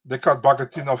 They cut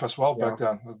Bagatinov as well back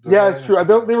then. Yeah, it's true.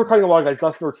 They were cutting a lot of guys.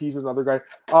 Dustin Ortiz was another guy.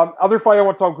 Other fight I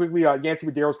want to talk quickly. Yancy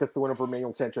Medeiros gets the win over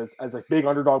Manuel Sanchez as a big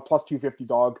underdog, plus 250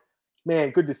 dog.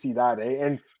 Man, good to see that, eh?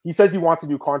 And he says he wants a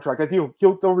new contract. I think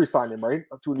they'll resign him, right,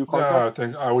 to a new contract.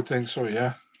 Yeah, I would think so.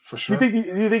 Yeah, for sure. Do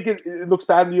you think it looks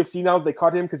bad in the UFC now that they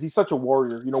cut him because he's such a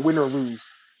warrior? You know, win or lose.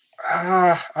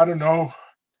 I don't know.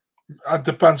 It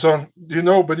depends on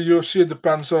but the UFC it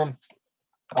depends on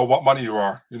what money you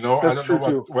are. You know, That's I don't know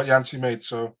true what Yancy made.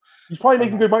 So he's probably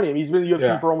making good money. I mean, he's been in the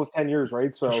UFC for almost 10 years,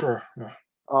 right? So for sure. Yeah.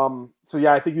 So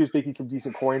yeah, I think he was making some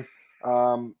decent coin.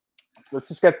 Let's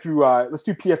just get through. Let's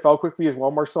do PFL quickly as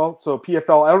well, Marcel. So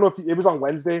PFL, I don't know if it was on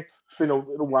Wednesday. It's been a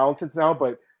while since now,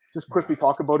 but just quickly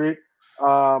talk about it.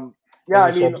 Yeah,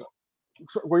 I mean,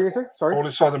 what were you gonna say? Sorry. I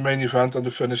only saw the main event and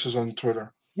the finishes on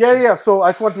Twitter. Yeah. So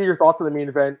I just want to hear your thoughts on the main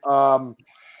event.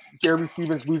 Jeremy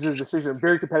Stevens loses his decision.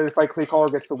 Very competitive fight. Clay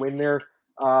Collard gets the win there.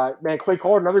 Man, Clay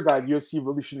Collard, another guy the UFC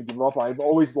really shouldn't give up. I've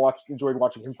always enjoyed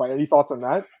watching him fight. Any thoughts on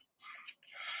that?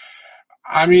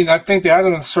 I mean, I think they had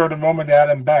at a certain moment they had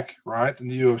him back, right, in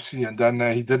the UFC, and then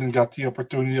he didn't get the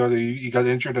opportunity, or he got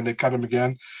injured, and they cut him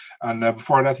again. And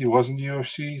before that, he was in the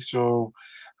UFC. So,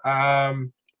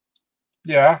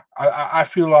 yeah, I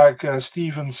feel like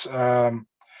Stevens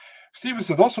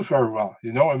did also very well,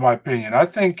 in my opinion. I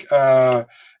think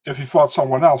if he fought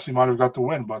someone else, he might have got the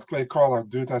win. But Clay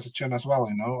Collard, dude, has a chin as well,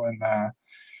 and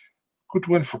good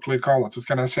win for Clay Collard. What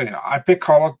can I say? I picked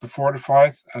Collard before the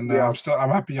fight, and I'm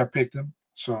happy I picked him.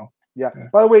 So yeah.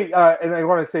 By the way, and I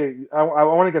want to say I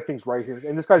want to get things right here.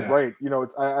 And this guy's right.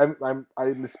 It's I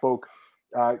misspoke.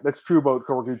 That's true about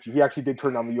Horiguchi. He actually did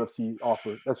turn down the UFC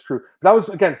offer. That's true. But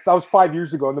that was 5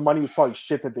 years ago, and the money was probably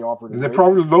shit that they offered him. They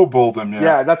probably lowballed him.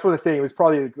 Yeah, that's what the thing. It was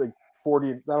probably like 40.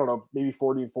 I don't know, maybe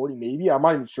 40 and 40. Maybe I'm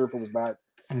not even sure if it was that.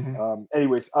 Mm-hmm.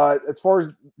 Anyways, as far as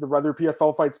the other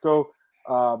PFL fights go,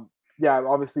 yeah,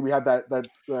 obviously we had that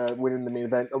win in the main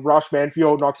event. Rosh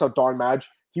Manfield knocks out Don Madge.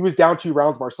 He was down 2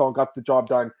 rounds, Marcel, and got the job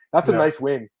done. That's a nice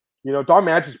win. Don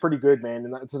Madge is pretty good, man,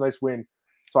 and that's a nice win.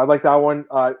 So I like that one.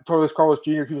 Torres Carlos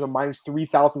Jr., he was a minus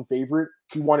 3,000 favorite.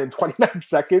 He won in 29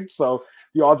 seconds, so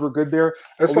the odds were good there.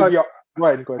 That's go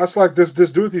ahead. That's like this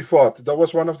dude he fought. That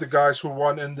was one of the guys who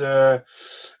won in the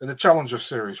Challenger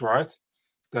Series, right?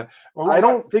 I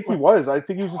don't think he was. I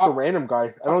think he was just a random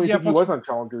guy. I don't think he was on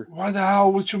Challenger. Why the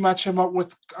hell would you match him up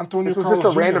with Antonio Carlos? It was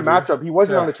just a random matchup. He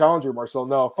wasn't on the Challenger, Marcel.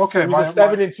 No. Okay. He was a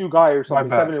 7-2 guy or something.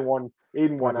 7-1.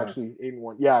 8-1, actually.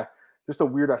 8-1. Yeah. Just a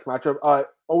weird-ass matchup.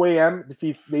 OAM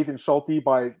defeats Nathan Schulte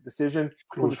by decision.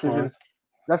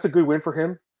 That's a good win for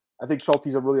him. I think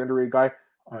Schulte's a really underrated guy.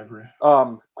 I agree.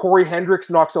 Corey Hendricks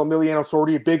knocks out Emiliano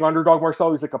Sordi, a big underdog,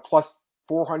 Marcel. He's like a plus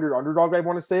 400 underdog, I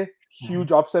want to say.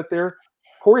 Huge upset there.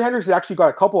 Corey Hendricks has actually got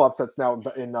a couple upsets now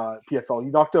in PFL. He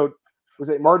knocked out, was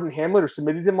it Martin Hamlet or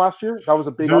submitted him last year? That was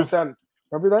a big upset.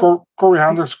 Remember that? Corey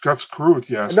Hendricks got screwed,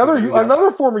 yes.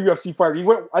 Another former UFC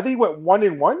fighter. I think he went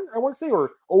 1-1, I want to say, or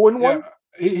 0-1.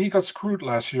 Yeah, he got screwed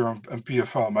last year in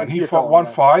PFL, man. He fought one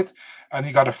fight, and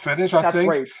he got a finish, I think.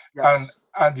 Right. Yes.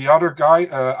 And the other guy,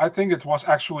 I think it was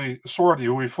actually Sordi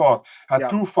who he fought, had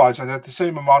 2 fights and had the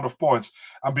same amount of points.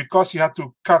 And because he had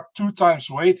to cut 2 times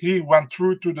weight, he went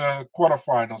through to the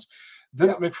quarterfinals.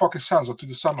 Didn't make fucking sense, or to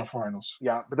the semifinals.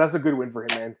 Yeah, but that's a good win for him,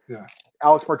 man. Yeah.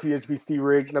 Alex Martinez v. Steve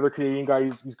Rigg, another Canadian guy.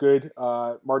 He's good.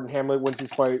 Martin Hamlet wins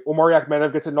his fight. Omari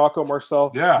Akhmedov gets a knockout,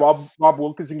 Marcel. Yeah. Rob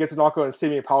Wilkinson gets a knockout, and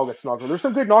Simeon Powell gets a knockout. There's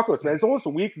some good knockouts, man. It's almost a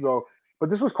week ago. But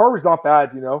this was Carver's not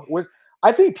bad, you know.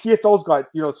 I think PFL's got,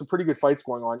 you know, some pretty good fights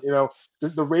going on. You know,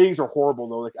 the ratings are horrible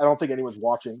though. Like I don't think anyone's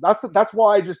watching. That's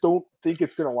why I just don't think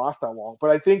it's going to last that long. But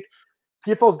I think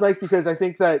PFL is nice because I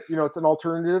think that, you know, it's an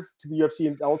alternative to the UFC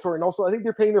and Bellator, and also I think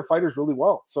they're paying their fighters really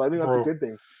well. So I think that's a good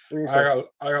thing. I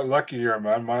got lucky here,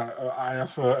 man. I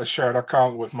have a shared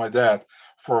account with my dad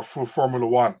for Formula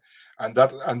One, and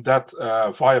that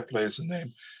Viaplay is the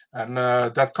name, and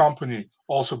that company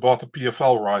also bought the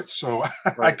PFL rights, so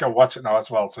I can watch it now as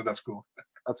well. So that's cool.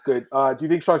 That's good. Do you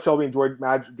think Sean Shelby enjoyed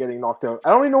Madge getting knocked out? I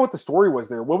don't even know what the story was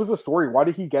there. What was the story? Why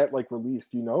did he get like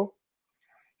released? Do you know?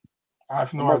 I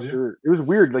have no idea. Sure. It was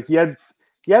weird. Like he had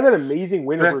that amazing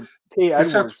win over Tay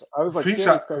Edwards. I was like, he's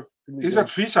had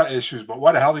visa issues, but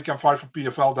why the hell he can fight for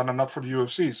PFL then and not for the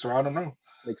UFC? So I don't know.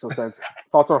 Makes no sense.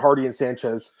 Thoughts on Hardy and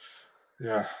Sanchez?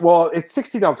 Yeah. Well, it's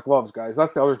 16-ounce gloves, guys.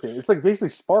 That's the other thing. It's like basically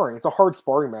sparring. It's a hard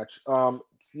sparring match.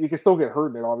 You can still get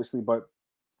hurt in it, obviously, but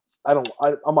I'm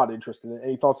not interested in it.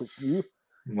 Any thoughts on you?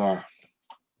 No. I'm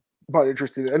not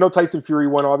interested in it. I know Tyson Fury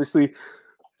won, obviously,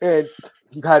 and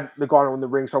you had Nagano in the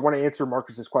ring, so I want to answer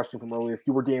Marcus's question from earlier. If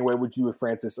you were Dana White, would you with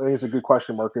Francis? I think it's a good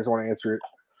question, Marcus. I want to answer it.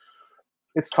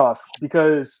 It's tough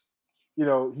because, you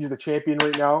know, he's the champion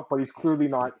right now, but he's clearly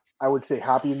not, I would say,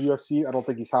 happy in the UFC. I don't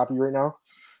think he's happy right now.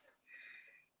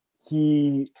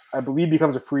 He, I believe,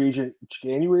 becomes a free agent in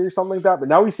January or something like that, but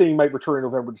now he's saying he might return in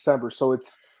November, December, so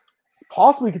it's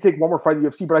possible he could take one more fight in the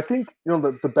UFC, but I think, you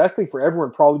know, the best thing for everyone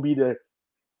would probably be to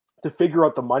figure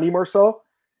out the money, Marcel,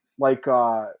 like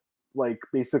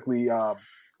basically,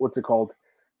 what's it called?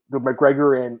 The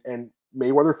McGregor and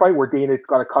Mayweather fight where Dana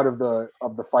got a cut of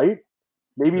the fight.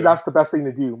 Maybe that's the best thing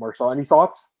to do, Marcel. Any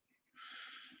thoughts?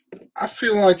 I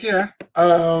feel like,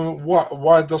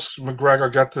 why does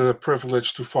McGregor get the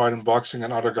privilege to fight in boxing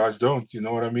and other guys don't? You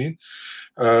know what I mean?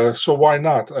 So why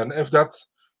not? And if that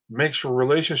makes your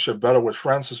relationship better with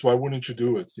Francis, why wouldn't you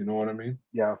do it? You know what I mean?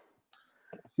 Yeah,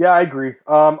 I agree.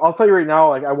 I'll tell you right now,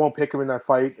 like I won't pick him in that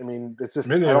fight. I mean, it's just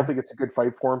I don't think it's a good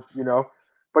fight for him, you know.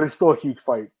 But it's still a huge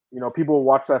fight. You know, people will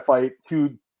watch that fight.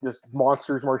 Two just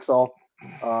monsters, Marcel.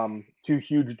 Two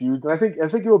huge dudes, and I think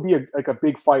it will be a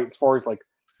big fight as far as like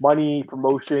money,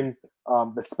 promotion,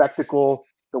 the spectacle,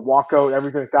 the walkout,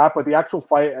 everything like that. But the actual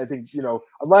fight, I think, you know,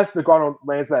 unless Nagano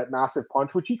lands that massive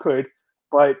punch, which he could,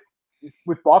 but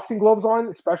with boxing gloves on,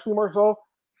 especially Marcel,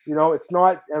 you know, it's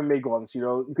not MMA gloves. You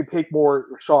know, you could take more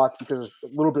shots because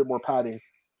there's a little bit more padding.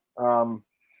 I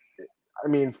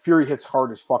mean, Fury hits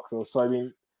hard as fuck though. So I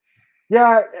mean,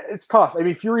 yeah, it's tough. I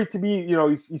mean, Fury to be, you know,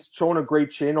 he's shown a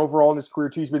great chin overall in his career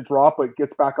too. He's been dropped, but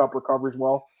gets back up, recovers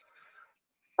well.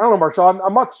 I don't know, Mark. So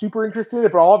I'm not super interested in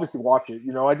it, but I'll obviously watch it.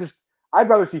 You know, I'd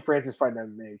rather see Francis fight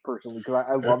than MMA personally because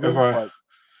I love him.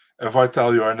 If I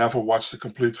tell you I never watched the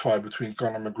complete fight between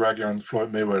Conor McGregor and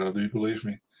Floyd Mayweather, do you believe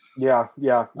me? Yeah.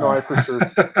 No, I for sure.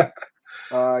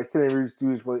 I said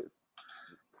dudes what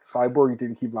Cyborg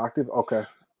didn't keep him active. Okay.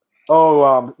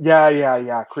 Oh,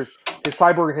 yeah. Chris, his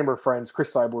Cyborg and him are friends.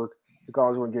 Chris Cyborg, the guy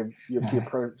was going to give UFC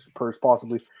a purse,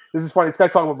 possibly. This is funny. This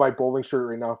guy's talking about my bowling shirt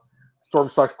right now. Storm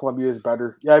sucks. Columbia is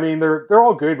better. Yeah, I mean they're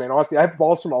all good, man. Honestly, I have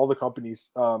balls from all the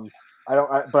companies.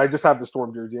 But I just have the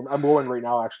Storm jersey. I'm going right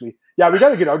now, actually. Yeah, we got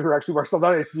to get out here, actually, Marcel.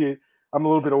 I'm a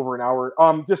little bit over an hour.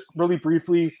 Just really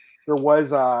briefly, there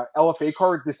was LFA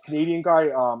card. This Canadian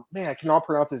guy, man, I cannot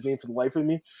pronounce his name for the life of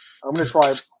me. I'm going to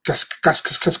try.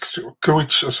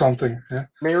 Kuich or something. Yeah.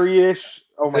 Maryish.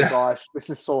 Oh, my gosh. This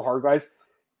is so hard, guys.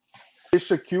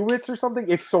 Ishakiewicz or something.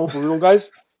 It's so brutal,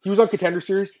 guys. He was on Contender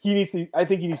Series. I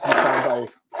think he needs to be signed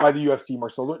by the UFC,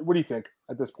 Marcel. What do you think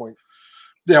at this point?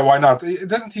 Yeah, why not?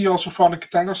 Didn't he also fight in the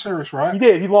Contender Series, right? He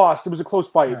did. He lost. It was a close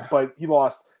fight, but he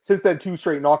lost. Since then, 2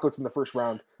 straight knockouts in the first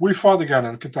round. We fought again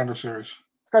in the Contender Series.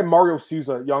 This guy, Mario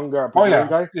Souza, young Brazilian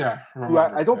guy. Yeah.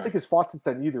 I don't think he's fought since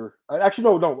then either.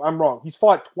 Actually, no, I'm wrong. He's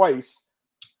fought twice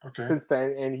since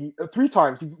then, and he 3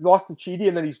 times. He lost to Chidi,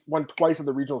 and then he's won twice on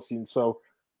the regional scene. So,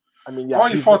 I mean, yeah. Oh,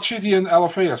 he fought Chidi in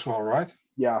LFA as well, right?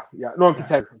 Yeah. No, in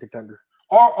Contender.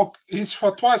 Oh, he's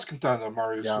fought twice Contender,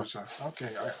 Mario Souza. Okay,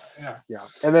 yeah.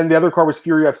 And then the other card was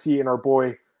Fury FC, and our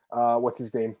boy, what's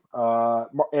his name?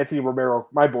 Anthony Romero,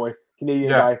 my boy, Canadian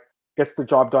guy, gets the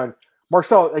job done.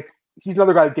 Marcel, like, he's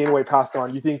another guy that Dana White passed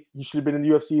on. You think he should have been in the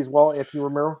UFC as well, Anthony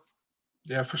Romero?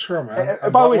 Yeah, for sure, man.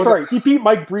 And by the way, sorry, he beat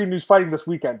Mike Breeden, who's fighting this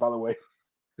weekend, by the way.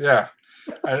 Yeah.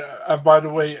 And by the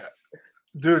way,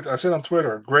 dude, I said on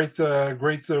Twitter, great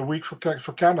week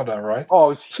for Canada, right?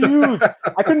 Oh, it's huge.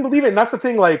 I couldn't believe it. And that's the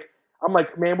thing, like, I'm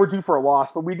like, man, we're due for a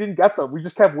loss, but we didn't get them. We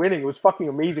just kept winning. It was fucking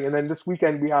amazing. And then this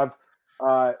weekend we have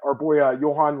our boy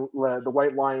Johan, the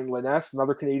White Lion Lines,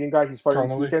 another Canadian guy. He's fighting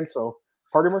this weekend. So,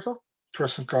 pardon, Marcel?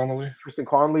 Tristan Connolly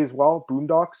as well,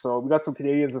 Boondock. So we got some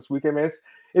Canadians this weekend, man.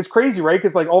 It's crazy, right?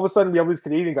 Because like all of a sudden we have these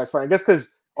Canadian guys fighting. I guess because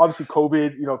obviously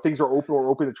COVID, things are open or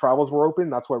open, the travels were open.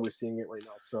 That's why we're seeing it right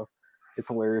now. So it's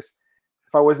hilarious.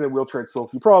 If I wasn't in a wheelchair, I'd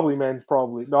smoke you. Probably, man.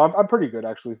 Probably. No, I'm pretty good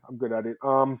actually. I'm good at it.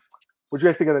 What do you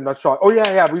guys think of the nut shot? Oh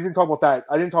yeah. We didn't talk about that.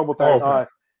 I didn't talk about that. Oh, okay.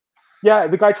 Yeah,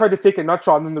 the guy tried to fake a nut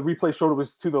shot, and then the replay showed it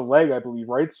was to the leg, I believe,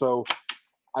 right? So,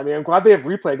 I mean, I'm glad they have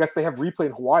replay. I guess they have replay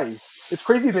in Hawaii. It's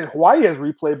crazy that Hawaii has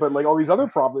replay, but like all these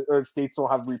other states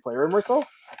don't have replay, right, Marcel?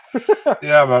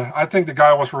 Yeah, man. I think the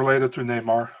guy was related to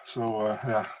Neymar. So,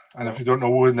 yeah. And if you don't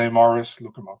know who Neymar is,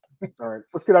 look him up. All right.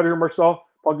 Let's get out of here, Marcel.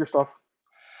 Plug your stuff.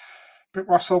 Big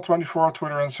Marcel24,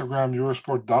 Twitter, Instagram,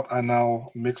 Eurosport.nl,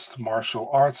 Mixed Martial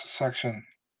Arts section.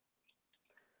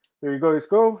 There you go. Let's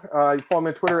go. You follow me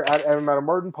on Twitter at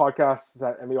MMAOB. Podcast is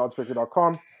at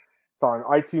MMAOBspeaker.com. It's on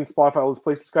iTunes, Spotify, all those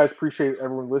places, guys. Appreciate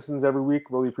everyone listens every week.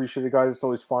 Really appreciate it, guys. It's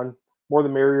always fun. More the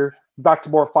merrier. Back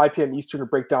tomorrow at 5 p.m. Eastern to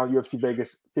break down UFC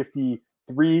Vegas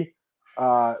 53.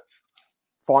 Font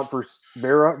versus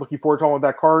Vera. Looking forward to all of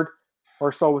that card.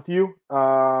 Marcel with you.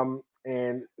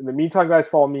 And in the meantime, guys,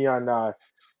 follow me on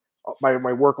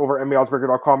my work over at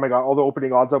MMAOBspeaker.com. I got all the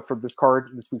opening odds up for this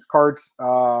week's cards.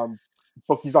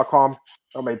 Bookies.com.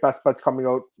 My best bets coming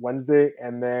out Wednesday,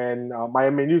 and then my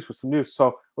MMA news with some news.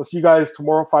 So we'll see you guys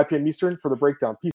tomorrow, 5 p.m. Eastern, for the breakdown. Peace.